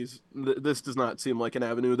Yankees, this does not seem like an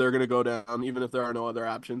avenue they're going to go down, even if there are no other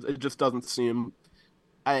options. It just doesn't seem.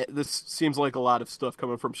 This seems like a lot of stuff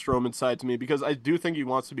coming from Stroman's side to me, because I do think he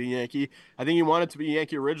wants to be a Yankee. I think he wanted to be a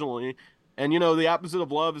Yankee originally. And, the opposite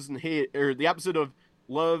of love isn't hate, or the opposite of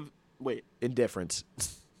love, indifference.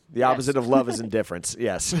 The opposite of love is indifference.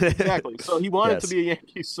 Yes. Exactly. So he wanted to be a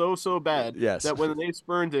Yankee so bad that when they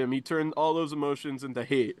spurned him, he turned all those emotions into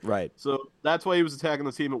hate. Right. So that's why he was attacking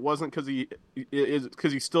the team. It wasn't because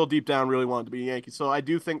he still deep down really wanted to be a Yankee. So I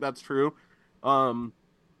do think that's true.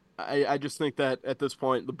 I just think that at this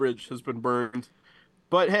point the bridge has been burned.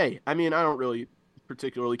 But hey, I mean, I don't really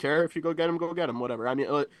particularly care. If you go get him, whatever. I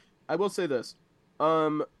mean, I will say this.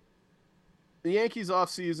 The Yankees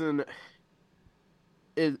offseason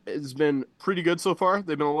has been pretty good so far.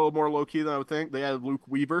 They've been a little more low-key than I would think. They added Luke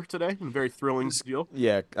Weaver today, a very thrilling deal.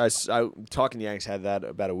 Yeah, I Talking Yanks had that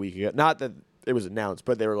about a week ago. Not that it was announced,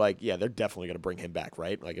 but they were like, yeah, they're definitely going to bring him back,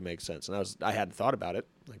 right? Like, it makes sense. And I hadn't thought about it.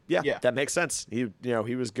 Like, yeah, that makes sense. He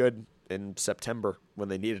was good in September when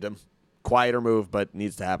they needed him. Quieter move, but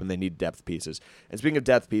needs to happen. They need depth pieces. And speaking of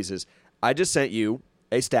depth pieces, I just sent you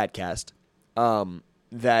a StatCast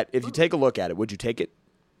that if you take a look at it, would you take it?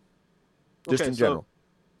 Just in general. So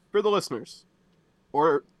for the listeners,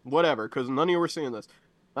 or whatever, because none of you were seeing this,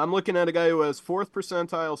 I'm looking at a guy who has 4th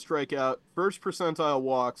percentile strikeout, 1st percentile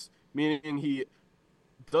walks, meaning he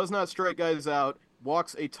does not strike guys out,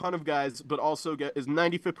 walks a ton of guys, but also is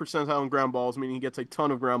 95th percentile in ground balls, meaning he gets a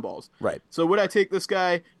ton of ground balls. Right. So would I take this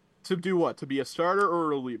guy to do what? To be a starter or a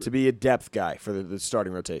reliever? To be a depth guy for the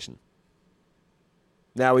starting rotation.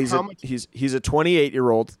 Now he's a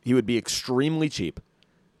 28-year-old. He would be extremely cheap.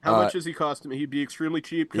 How much does he cost me? He'd be extremely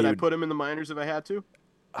cheap. Could I put him in the minors if I had to?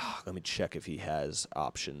 Let me check if he has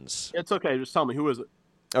options. It's okay. Just tell me. Who is it?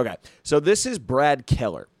 Okay. So this is Brad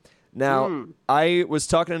Keller. Now, I was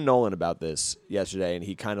talking to Nolan about this yesterday, and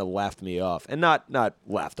he kind of laughed me off. And not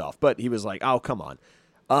laughed off, but he was like, oh, come on.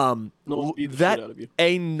 That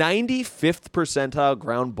a 95th percentile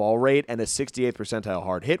ground ball rate and a 68th percentile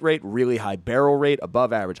hard hit rate, really high barrel rate,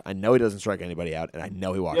 above average. I know he doesn't strike anybody out, and I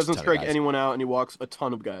know he walks. He doesn't strike anyone out, and he walks a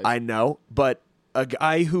ton of guys. I know, but a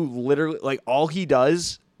guy who literally, like, all he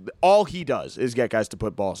does is get guys to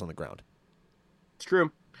put balls on the ground. It's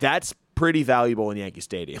true. That's pretty valuable in Yankee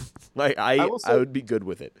Stadium. Like I would be good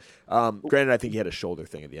with it. Granted, I think he had a shoulder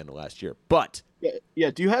thing at the end of last year, but. Yeah.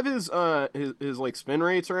 Do you have his like spin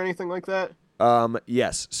rates or anything like that?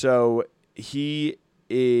 Yes. So he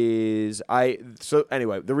is. So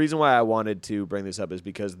anyway, the reason why I wanted to bring this up is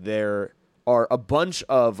because there are a bunch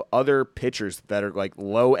of other pitchers that are like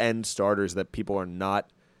low end starters that people are not,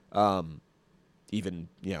 even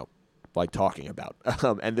like talking about.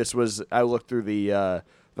 And this was I looked through the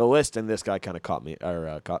list, and this guy kind of caught me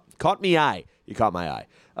eye. He caught my eye.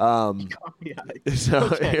 So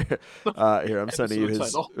okay. Here I'm sending you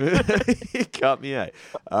his. He caught me eye.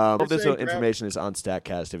 This information is on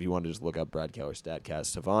Statcast. If you want to just look up Brad Keller Statcast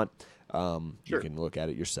Savant, you can look at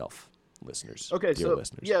it yourself, listeners. Okay, dear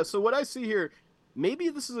listeners. Yeah. So what I see here, maybe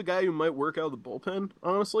this is a guy who might work out of the bullpen.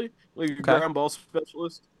 Honestly, like a ground ball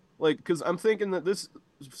specialist. Like, because I'm thinking that this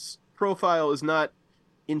profile is not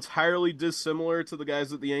entirely dissimilar to the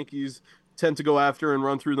guys that the Yankees tend to go after and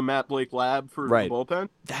run through the Matt Blake lab for the bullpen.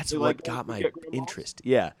 That's what got my interest.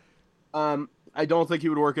 Yeah. I don't think he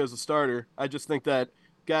would work as a starter. I just think that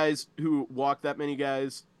guys who walk that many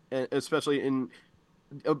guys, especially in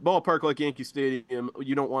a ballpark like Yankee Stadium,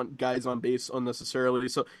 you don't want guys on base unnecessarily.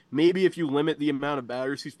 So maybe if you limit the amount of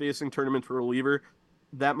batters he's facing tournament for a reliever,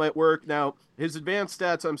 that might work. Now, his advanced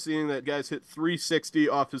stats, I'm seeing that guys hit 360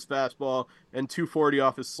 off his fastball and 240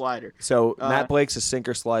 off his slider. So Matt Blake's a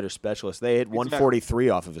sinker slider specialist. They hit 143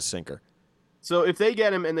 off of his sinker. So if they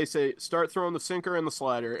get him and they say start throwing the sinker and the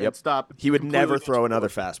slider and stop, he would never throw another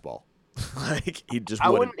fastball. Like he just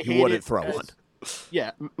wouldn't throw one.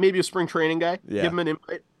 Yeah, maybe a spring training guy. Yeah. Give him an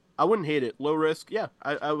invite. I wouldn't hate it. Low risk. Yeah,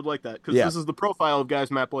 I would like that because this is the profile of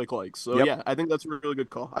guys Matt Blake likes. So yeah, I think that's a really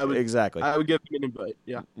good call. I would give him an invite.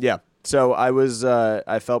 Yeah. Yeah. So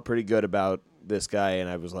I felt pretty good about this guy, and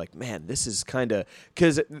I was like, man, this is kind of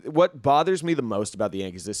because what bothers me the most about the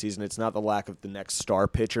Yankees this season, it's not the lack of the next star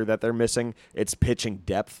pitcher that they're missing, it's pitching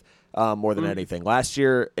depth more than anything. Last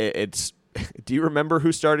year, it's. Do you remember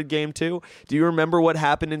who started game 2? Do you remember what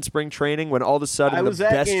happened in spring training when all of a sudden the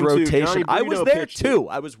best rotation? I was there too.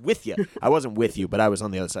 I was with you. I wasn't with you, but I was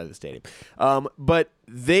on the other side of the stadium. But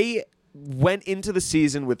they went into the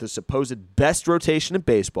season with the supposed best rotation in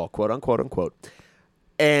baseball, quote unquote,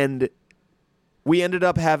 and we ended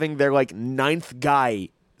up having their like 9th guy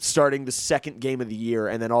starting the second game of the year,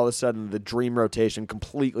 and then all of a sudden the dream rotation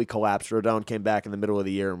completely collapsed. Rodon came back in the middle of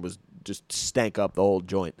the year and was just stank up the whole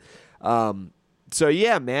joint. So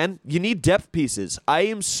yeah, man, you need depth pieces. I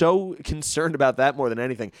am so concerned about that more than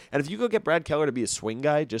anything. And if you go get Brad Keller to be a swing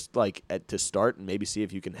guy, just like to start and maybe see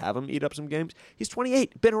if you can have him eat up some games. He's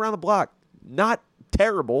 28, been around the block, not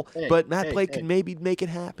terrible, but Matt Blake can maybe make it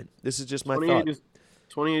happen. This is just my thought.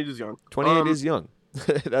 28 is young. 28 is young.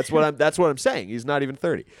 That's what I'm saying. He's not even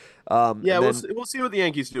 30. We'll see what the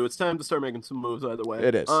Yankees do. It's time to start making some moves either way.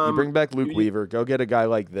 It is. You bring back Luke Weaver. Go get a guy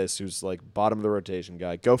like this who's like bottom of the rotation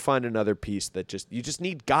guy. Go find another piece that you just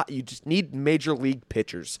need major league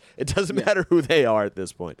pitchers. It doesn't matter who they are at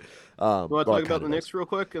this point. You want to talk about the Knicks real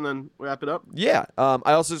quick and then wrap it up? Yeah.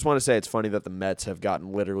 I also just want to say it's funny that the Mets have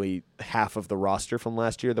gotten literally half of the roster from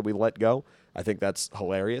last year that we let go. I think that's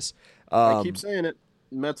hilarious. I keep saying it.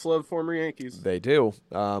 Mets love former Yankees. They do.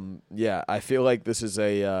 I feel like this is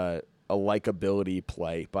a likability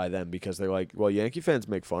play by them because they're like, well, Yankee fans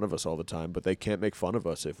make fun of us all the time, but they can't make fun of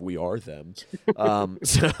us if we are them.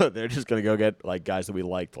 So they're just going to go get like guys that we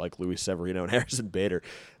liked, like Luis Severino and Harrison Bader.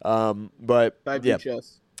 Exactly.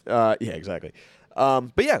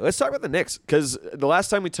 But yeah, let's talk about the Knicks because the last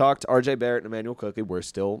time we talked, RJ Barrett and Emmanuel Quickley were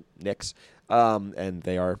still Knicks, and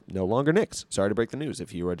they are no longer Knicks. Sorry to break the news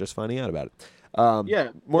if you were just finding out about it.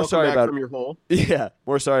 More sorry about from your hole. Yeah,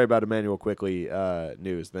 more sorry about Emmanuel Quickley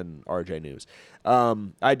news than RJ news.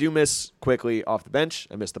 I do miss Quickley off the bench.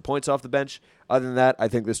 I miss the points off the bench. Other than that, I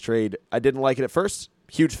think this trade, I didn't like it at first.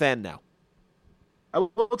 Huge fan now. I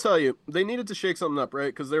will tell you, they needed to shake something up,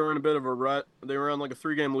 right? Because they were in a bit of a rut. They were on like a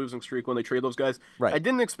 3-game losing streak when they trade those guys. Right. I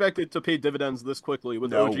didn't expect it to pay dividends this quickly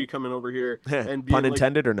with OG coming over here and being pun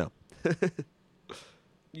intended or no?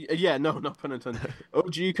 Yeah, no pun intended.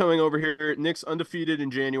 OG coming over here, Knicks undefeated in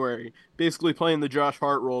January, basically playing the Josh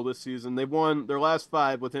Hart role this season. They've won their last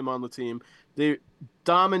 5 with him on the team. They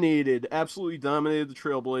absolutely dominated the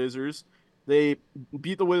Trailblazers. They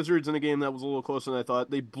beat the Wizards in a game that was a little closer than I thought.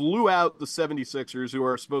 They blew out the 76ers, who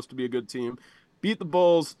are supposed to be a good team, beat the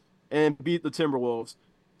Bulls, and beat the Timberwolves.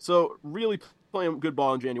 So really playing good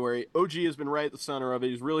ball in January. OG has been right at the center of it.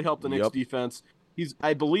 He's really helped the Knicks defense. He's,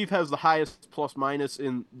 I believe, has the highest plus-minus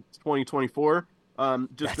in 2024.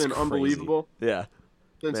 That's been unbelievable. Yeah.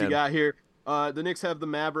 Since he got here. The Knicks have the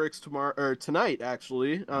Mavericks tonight,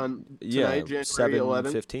 actually. January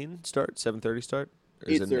 7:15 start, 7:30 start.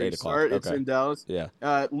 8:30 start. It's in Dallas. Yeah.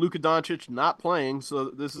 Luka Doncic not playing, so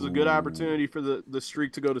this is a good opportunity for the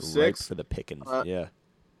streak to go to 6. Right for the pickings.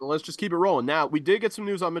 Let's just keep it rolling. Now, we did get some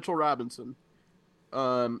news on Mitchell Robinson.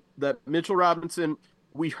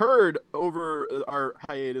 We heard over our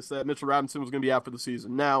hiatus that Mitchell Robinson was going to be out for the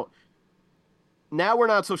season. Now we're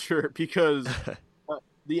not so sure because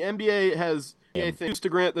the NBA has used to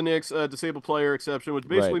grant the Knicks a disabled player exception, which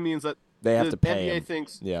basically means that they have to pay NBA him.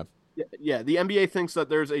 Thinks, yeah, the NBA thinks that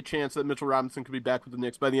there's a chance that Mitchell Robinson could be back with the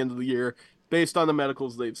Knicks by the end of the year based on the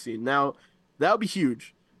medicals they've seen. Now, that would be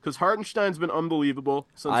huge because Hartenstein's been unbelievable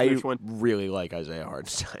since Mitch went. I really like Isaiah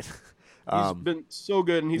Hartenstein. He's been so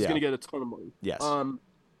good, and he's going to get a ton of money. Yes.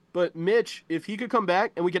 But Mitch, if he could come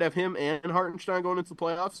back and we could have him and Hartenstein going into the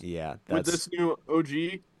playoffs, with this new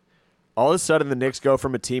OG. All of a sudden, the Knicks go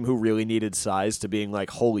from a team who really needed size to being like,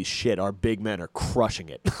 "Holy shit, our big men are crushing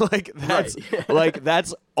it!"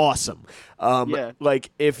 That's awesome.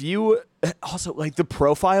 Like if you also like the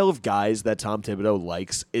profile of guys that Tom Thibodeau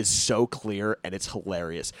likes is so clear and it's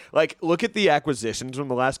hilarious. Like, look at the acquisitions from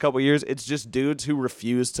the last couple of years. It's just dudes who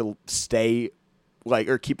refuse to stay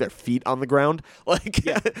or keep their feet on the ground. Like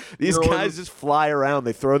these You're guys just fly around.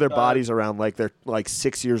 They throw their bodies around like they're like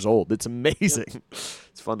 6 years old. It's amazing.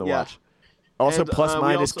 It's fun to watch. Also, And, plus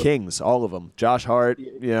minus also, kings, all of them. Josh Hart,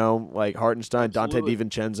 like Hartenstein, Absolutely. Dante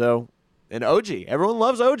DiVincenzo, and OG. Everyone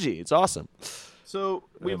loves OG. It's awesome. So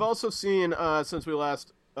we've also seen since we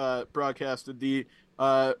last broadcasted the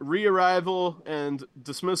re-arrival and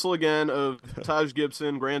dismissal again of Taj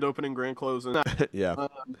Gibson, grand opening, grand closing. Yeah.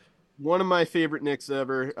 One of my favorite Knicks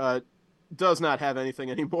ever. Does not have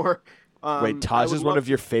anything anymore. Wait, Taj is one of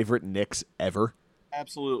your favorite Knicks ever?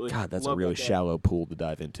 Absolutely. God, that's Love a really that guy. shallow pool to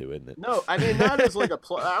dive into, isn't it? No, I mean not as like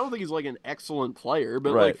I don't think he's like an excellent player,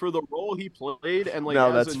 but Right. like for the role he played and like No,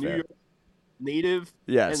 as that's a New fair. York native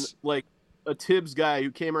Yes. and like a Tibbs guy who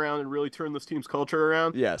came around and really turned this team's culture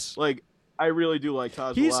around. Yes. Like I really do like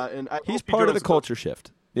Taj a lot, and he's part of the culture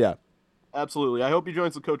shift. Yeah. Absolutely. I hope he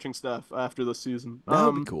joins the coaching staff after this season. That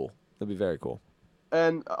would be cool. That'd be very cool.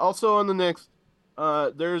 And also on the Knicks,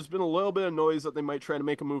 there's been a little bit of noise that they might try to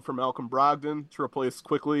make a move for Malcolm Brogdon to replace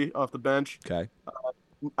Quickly off the bench. Okay.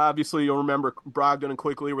 Obviously, you'll remember Brogdon and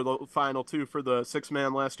Quickly were the final two for the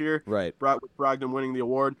six-man last year. Right. With Brogdon winning the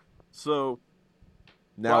award. So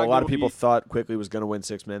now, a Brogdon lot of will people be- thought Quickly was going to win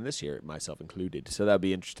six-man this year, myself included. So that would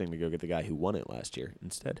be interesting to go get the guy who won it last year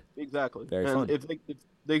instead. Exactly. Very and fun. If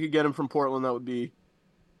they could get him from Portland, that would be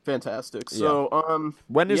fantastic. So,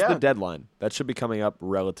 When is the deadline? That should be coming up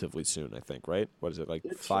relatively soon, I think, right? What is it, like it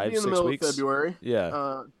should 5, be in 6 the middle weeks? of February.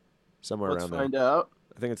 Yeah, somewhere Let's around find there. out.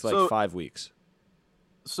 I think it's like So- 5 weeks.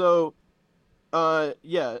 So, so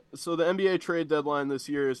the NBA trade deadline this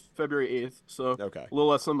year is February 8th, so Okay. a little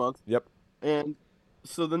less than a month. Yep. And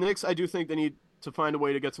so the Knicks, I do think they need to find a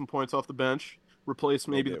way to get some points off the bench, replace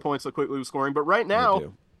maybe do. the points that Quickly was scoring. But right They now,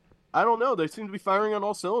 do. I don't know. They seem to be firing on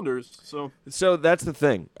all cylinders. So that's the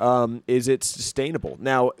thing. Is it sustainable?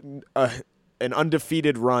 Now, an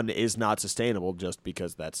undefeated run is not sustainable just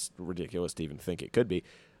because that's ridiculous to even think it could be.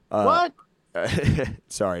 What?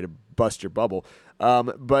 Sorry to bust your bubble.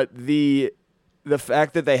 But the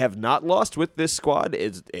fact that they have not lost with this squad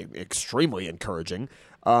is extremely encouraging.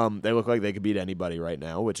 They look like they could beat anybody right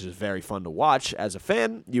now, which is very fun to watch. As a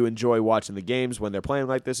fan, you enjoy watching the games when they're playing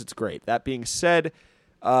like this. It's great. That being said,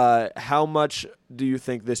 how much do you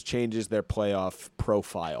think this changes their playoff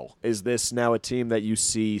profile? Is this now a team that you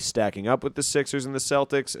see stacking up with the Sixers and the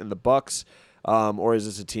Celtics and the Bucks? Or is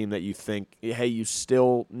this a team that you think, hey, you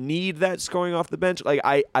still need that scoring off the bench? Like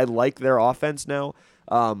I like their offense now.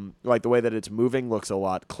 Like the way that it's moving looks a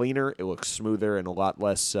lot cleaner. It looks smoother and a lot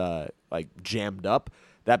less like jammed up.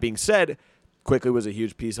 That being said, Quickly was a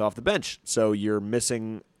huge piece off the bench, so you're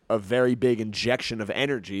missing a very big injection of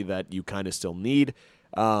energy that you kind of still need.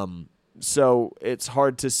 So it's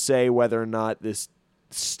hard to say whether or not this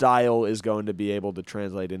style is going to be able to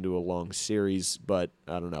translate into a long series, but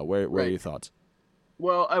I don't know. Where are your thoughts?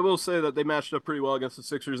 Well, I will say that they matched up pretty well against the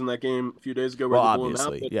Sixers in that game a few days ago. Where Well, they blew them out,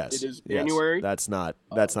 obviously, but yes. It is yes. January. That's not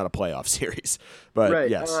a playoff series, but Right.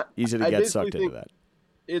 yes, easy to I get basically sucked into think that.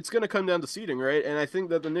 It's going to come down to seeding, right? And I think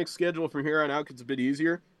that the Knicks' schedule from here on out gets a bit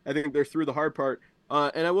easier. I think they're through the hard part.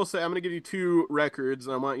 And I will say, I'm going to give you two records,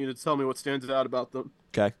 and I want you to tell me what stands out about them.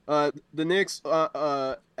 Okay. The Knicks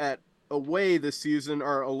at away this season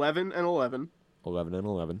are 11-11.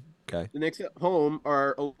 11-11. Okay. The Knicks at home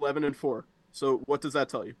are 11-4. So what does that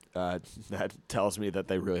tell you? That tells me that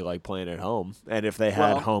they really like playing at home, and if they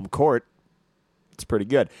had home court, it's pretty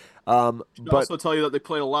good. But also tell you that they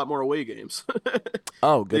played a lot more away games.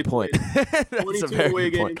 oh, good They point. That's 22 a very away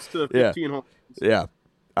good point. games to 15 home games. Yeah,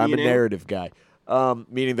 I'm a E&A. narrative guy.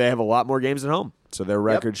 Meaning they have a lot more games at home, so their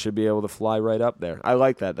record should be able to fly right up there. I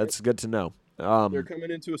like that. That's good to know. They're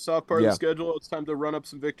coming into a soft part of the schedule. It's time to run up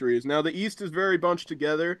some victories. Now the East is very bunched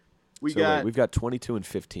together. We've got 22 and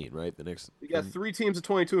 15, right? We got three teams at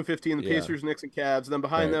 22 and 15, the Pacers, Knicks, and Cavs. Then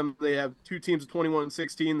behind them, they have two teams at 21 and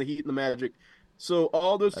 16, the Heat and the Magic. So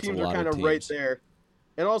all those teams are kind of right there.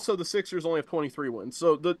 And also the Sixers only have 23 wins.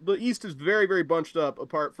 So the East is very, very bunched up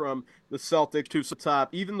apart from the Celtics, who's the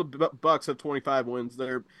top. Even the Bucks have 25 wins.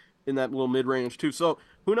 They're in that little mid-range too. So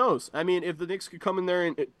who knows? I mean, if the Knicks could come in there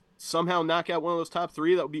and somehow knock out one of those top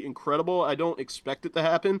three, that would be incredible. I don't expect it to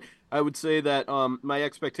happen. I would say that my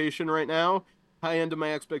expectation right now, high end of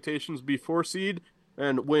my expectations, would be 4 seed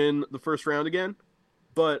and win the first round again.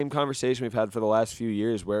 But same conversation we've had for the last few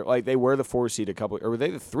years where like they were the 4 seed or were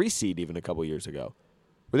they the 3 seed even a couple years ago?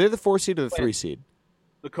 Were they the 4 seed or the 3 seed?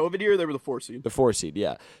 The COVID year, they were the 4 seed. The 4 seed,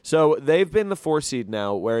 yeah. So they've been the 4 seed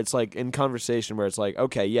now where it's like in conversation where it's like,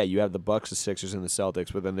 okay, yeah, you have the Bucks, the Sixers, and the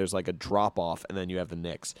Celtics, but then there's like a drop off and then you have the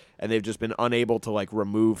Knicks. And they've just been unable to like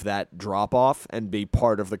remove that drop off and be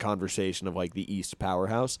part of the conversation of like the East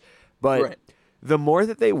powerhouse. But the more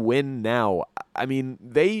that they win now, I mean,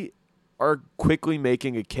 they are quickly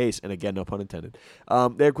making a case, and again, no pun intended,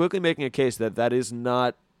 they're quickly making a case that is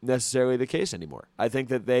not necessarily the case anymore. I think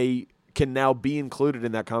that they can now be included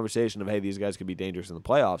in that conversation of, hey, these guys could be dangerous in the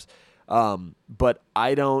playoffs. But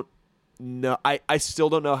I don't know. I still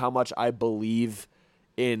don't know how much I believe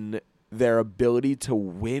in their ability to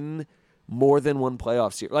win more than one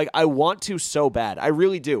playoff series. Like, I want to so bad. I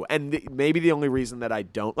really do. And maybe the only reason that I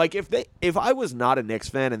don't, like, if I was not a Knicks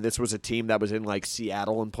fan and this was a team that was in, like,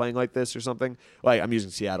 Seattle and playing like this or something, like, I'm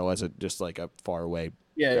using Seattle as just like a far away.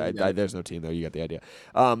 Yeah. There's no team there. You get the idea.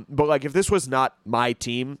 But, like, if this was not my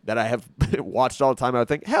team that I have watched all the time, I would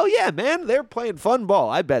think, hell yeah, man, they're playing fun ball.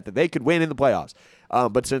 I bet that they could win in the playoffs.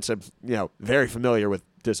 But since I'm, very familiar with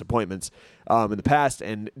disappointments in the past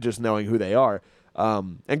and just knowing who they are,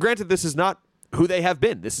 and granted, this is not who they have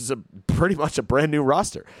been. This is pretty much a brand new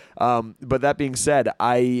roster. But that being said,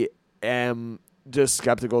 I am just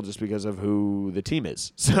skeptical just because of who the team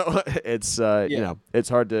is. So it's it's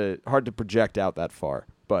hard to project out that far,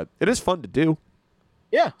 but it is fun to do.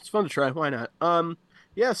 Yeah, it's fun to try. Why not?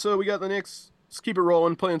 So we got the Knicks. Let's keep it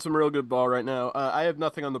rolling, playing some real good ball right now. I have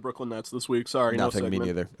nothing on the Brooklyn Nets this week. Sorry, nothing. No Me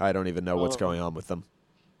neither. I don't even know what's going on with them.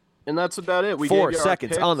 And that's about it. We 4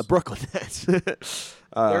 seconds on the Brooklyn Nets.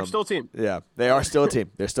 They're still a team. Yeah, they are still a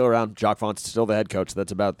team. They're still around. Jock Vaughn's still the head coach.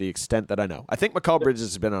 That's about the extent that I know. I think McCall Bridges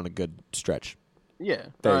has been on a good stretch. Yeah.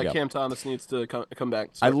 There you go. Cam Thomas needs to come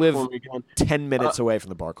back. I live 10 minutes away from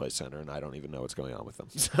the Barclays Center, and I don't even know what's going on with them.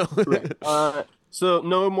 So, right. So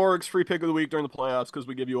no Morg's free pick of the week during the playoffs because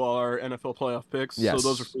we give you all our NFL playoff picks. Yes. So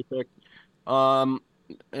those are free picks. And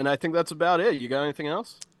I think that's about it. You got anything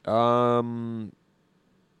else?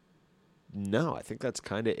 No, I think that's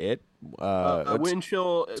kind of it. Wind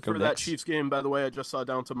chill for that Knicks. Chiefs game, by the way, I just saw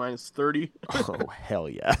down to -30. Oh, hell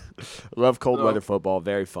yeah. Love cold weather football.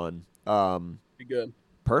 Very fun. Be good.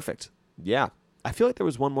 Perfect. Yeah. I feel like there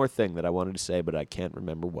was one more thing that I wanted to say, but I can't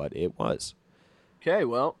remember what it was. Okay,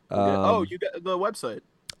 well. You got the website.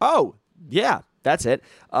 Oh, yeah. That's it.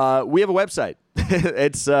 We have a website.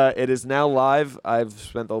 It is now live. I've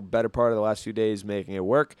spent the better part of the last few days making it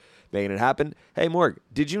work, making it happen. Hey, Morg,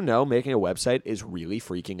 did you know making a website is really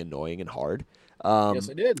freaking annoying and hard? Yes,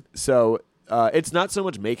 I did. So it's not so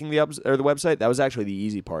much making the website. That was actually the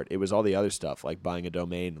easy part. It was all the other stuff, like buying a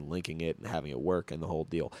domain and linking it and having it work and the whole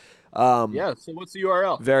deal. So what's the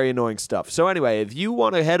URL? Very annoying stuff. So anyway, if you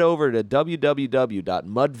want to head over to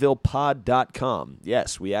www.mudvillepod.com.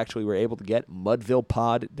 Yes, we actually were able to get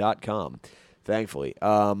mudvillepod.com, thankfully.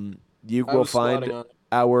 You will find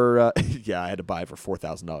our I had to buy it for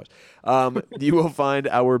 $4,000. You will find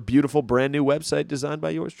our beautiful brand new website designed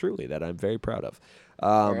by yours truly that I'm very proud of.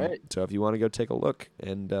 All right. So if you want to go take a look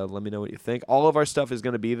and let me know what you think. All of our stuff is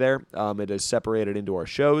going to be there. It is separated into our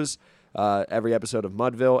shows. Every episode of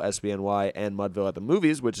Mudville, SBNY, and Mudville at the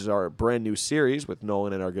Movies, which is our brand new series with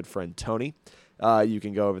Nolan and our good friend Tony. You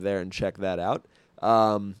can go over there and check that out.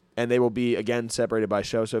 And they will be, again, separated by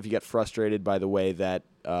show. So if you get frustrated by the way that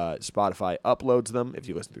Spotify uploads them, if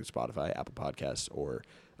you listen through Spotify, Apple Podcasts, or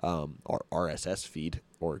RSS feed,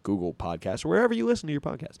 or Google Podcasts, or wherever you listen to your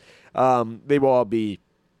podcast, they will all be,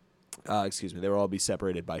 they will all be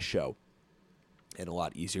separated by show. And a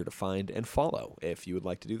lot easier to find and follow if you would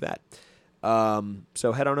like to do that.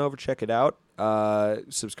 So head on over, check it out.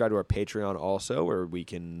 Subscribe to our Patreon also, where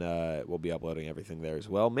we'll be uploading everything there as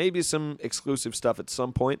well. Maybe some exclusive stuff at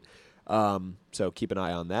some point. So keep an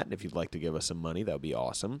eye on that. And if you'd like to give us some money, that would be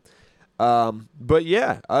awesome. But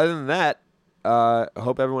yeah, other than that, I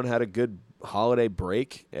hope everyone had a good holiday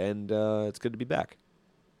break, and it's good to be back.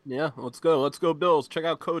 Yeah, let's go. Let's go, Bills. Check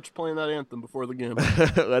out Coach playing that anthem before the game.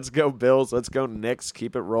 Let's go, Bills. Let's go, Knicks.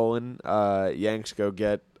 Keep it rolling. Yanks, go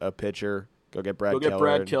get a pitcher. Go get Brad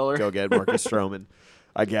Keller. Go get Marcus Stroman,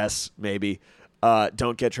 I guess, maybe.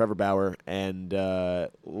 Don't get Trevor Bauer. And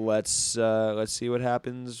let's see what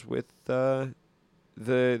happens with the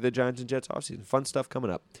Giants and Jets offseason. Fun stuff coming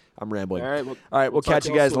up. I'm rambling. All right, we'll catch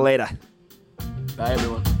you guys later. Bye,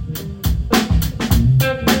 everyone.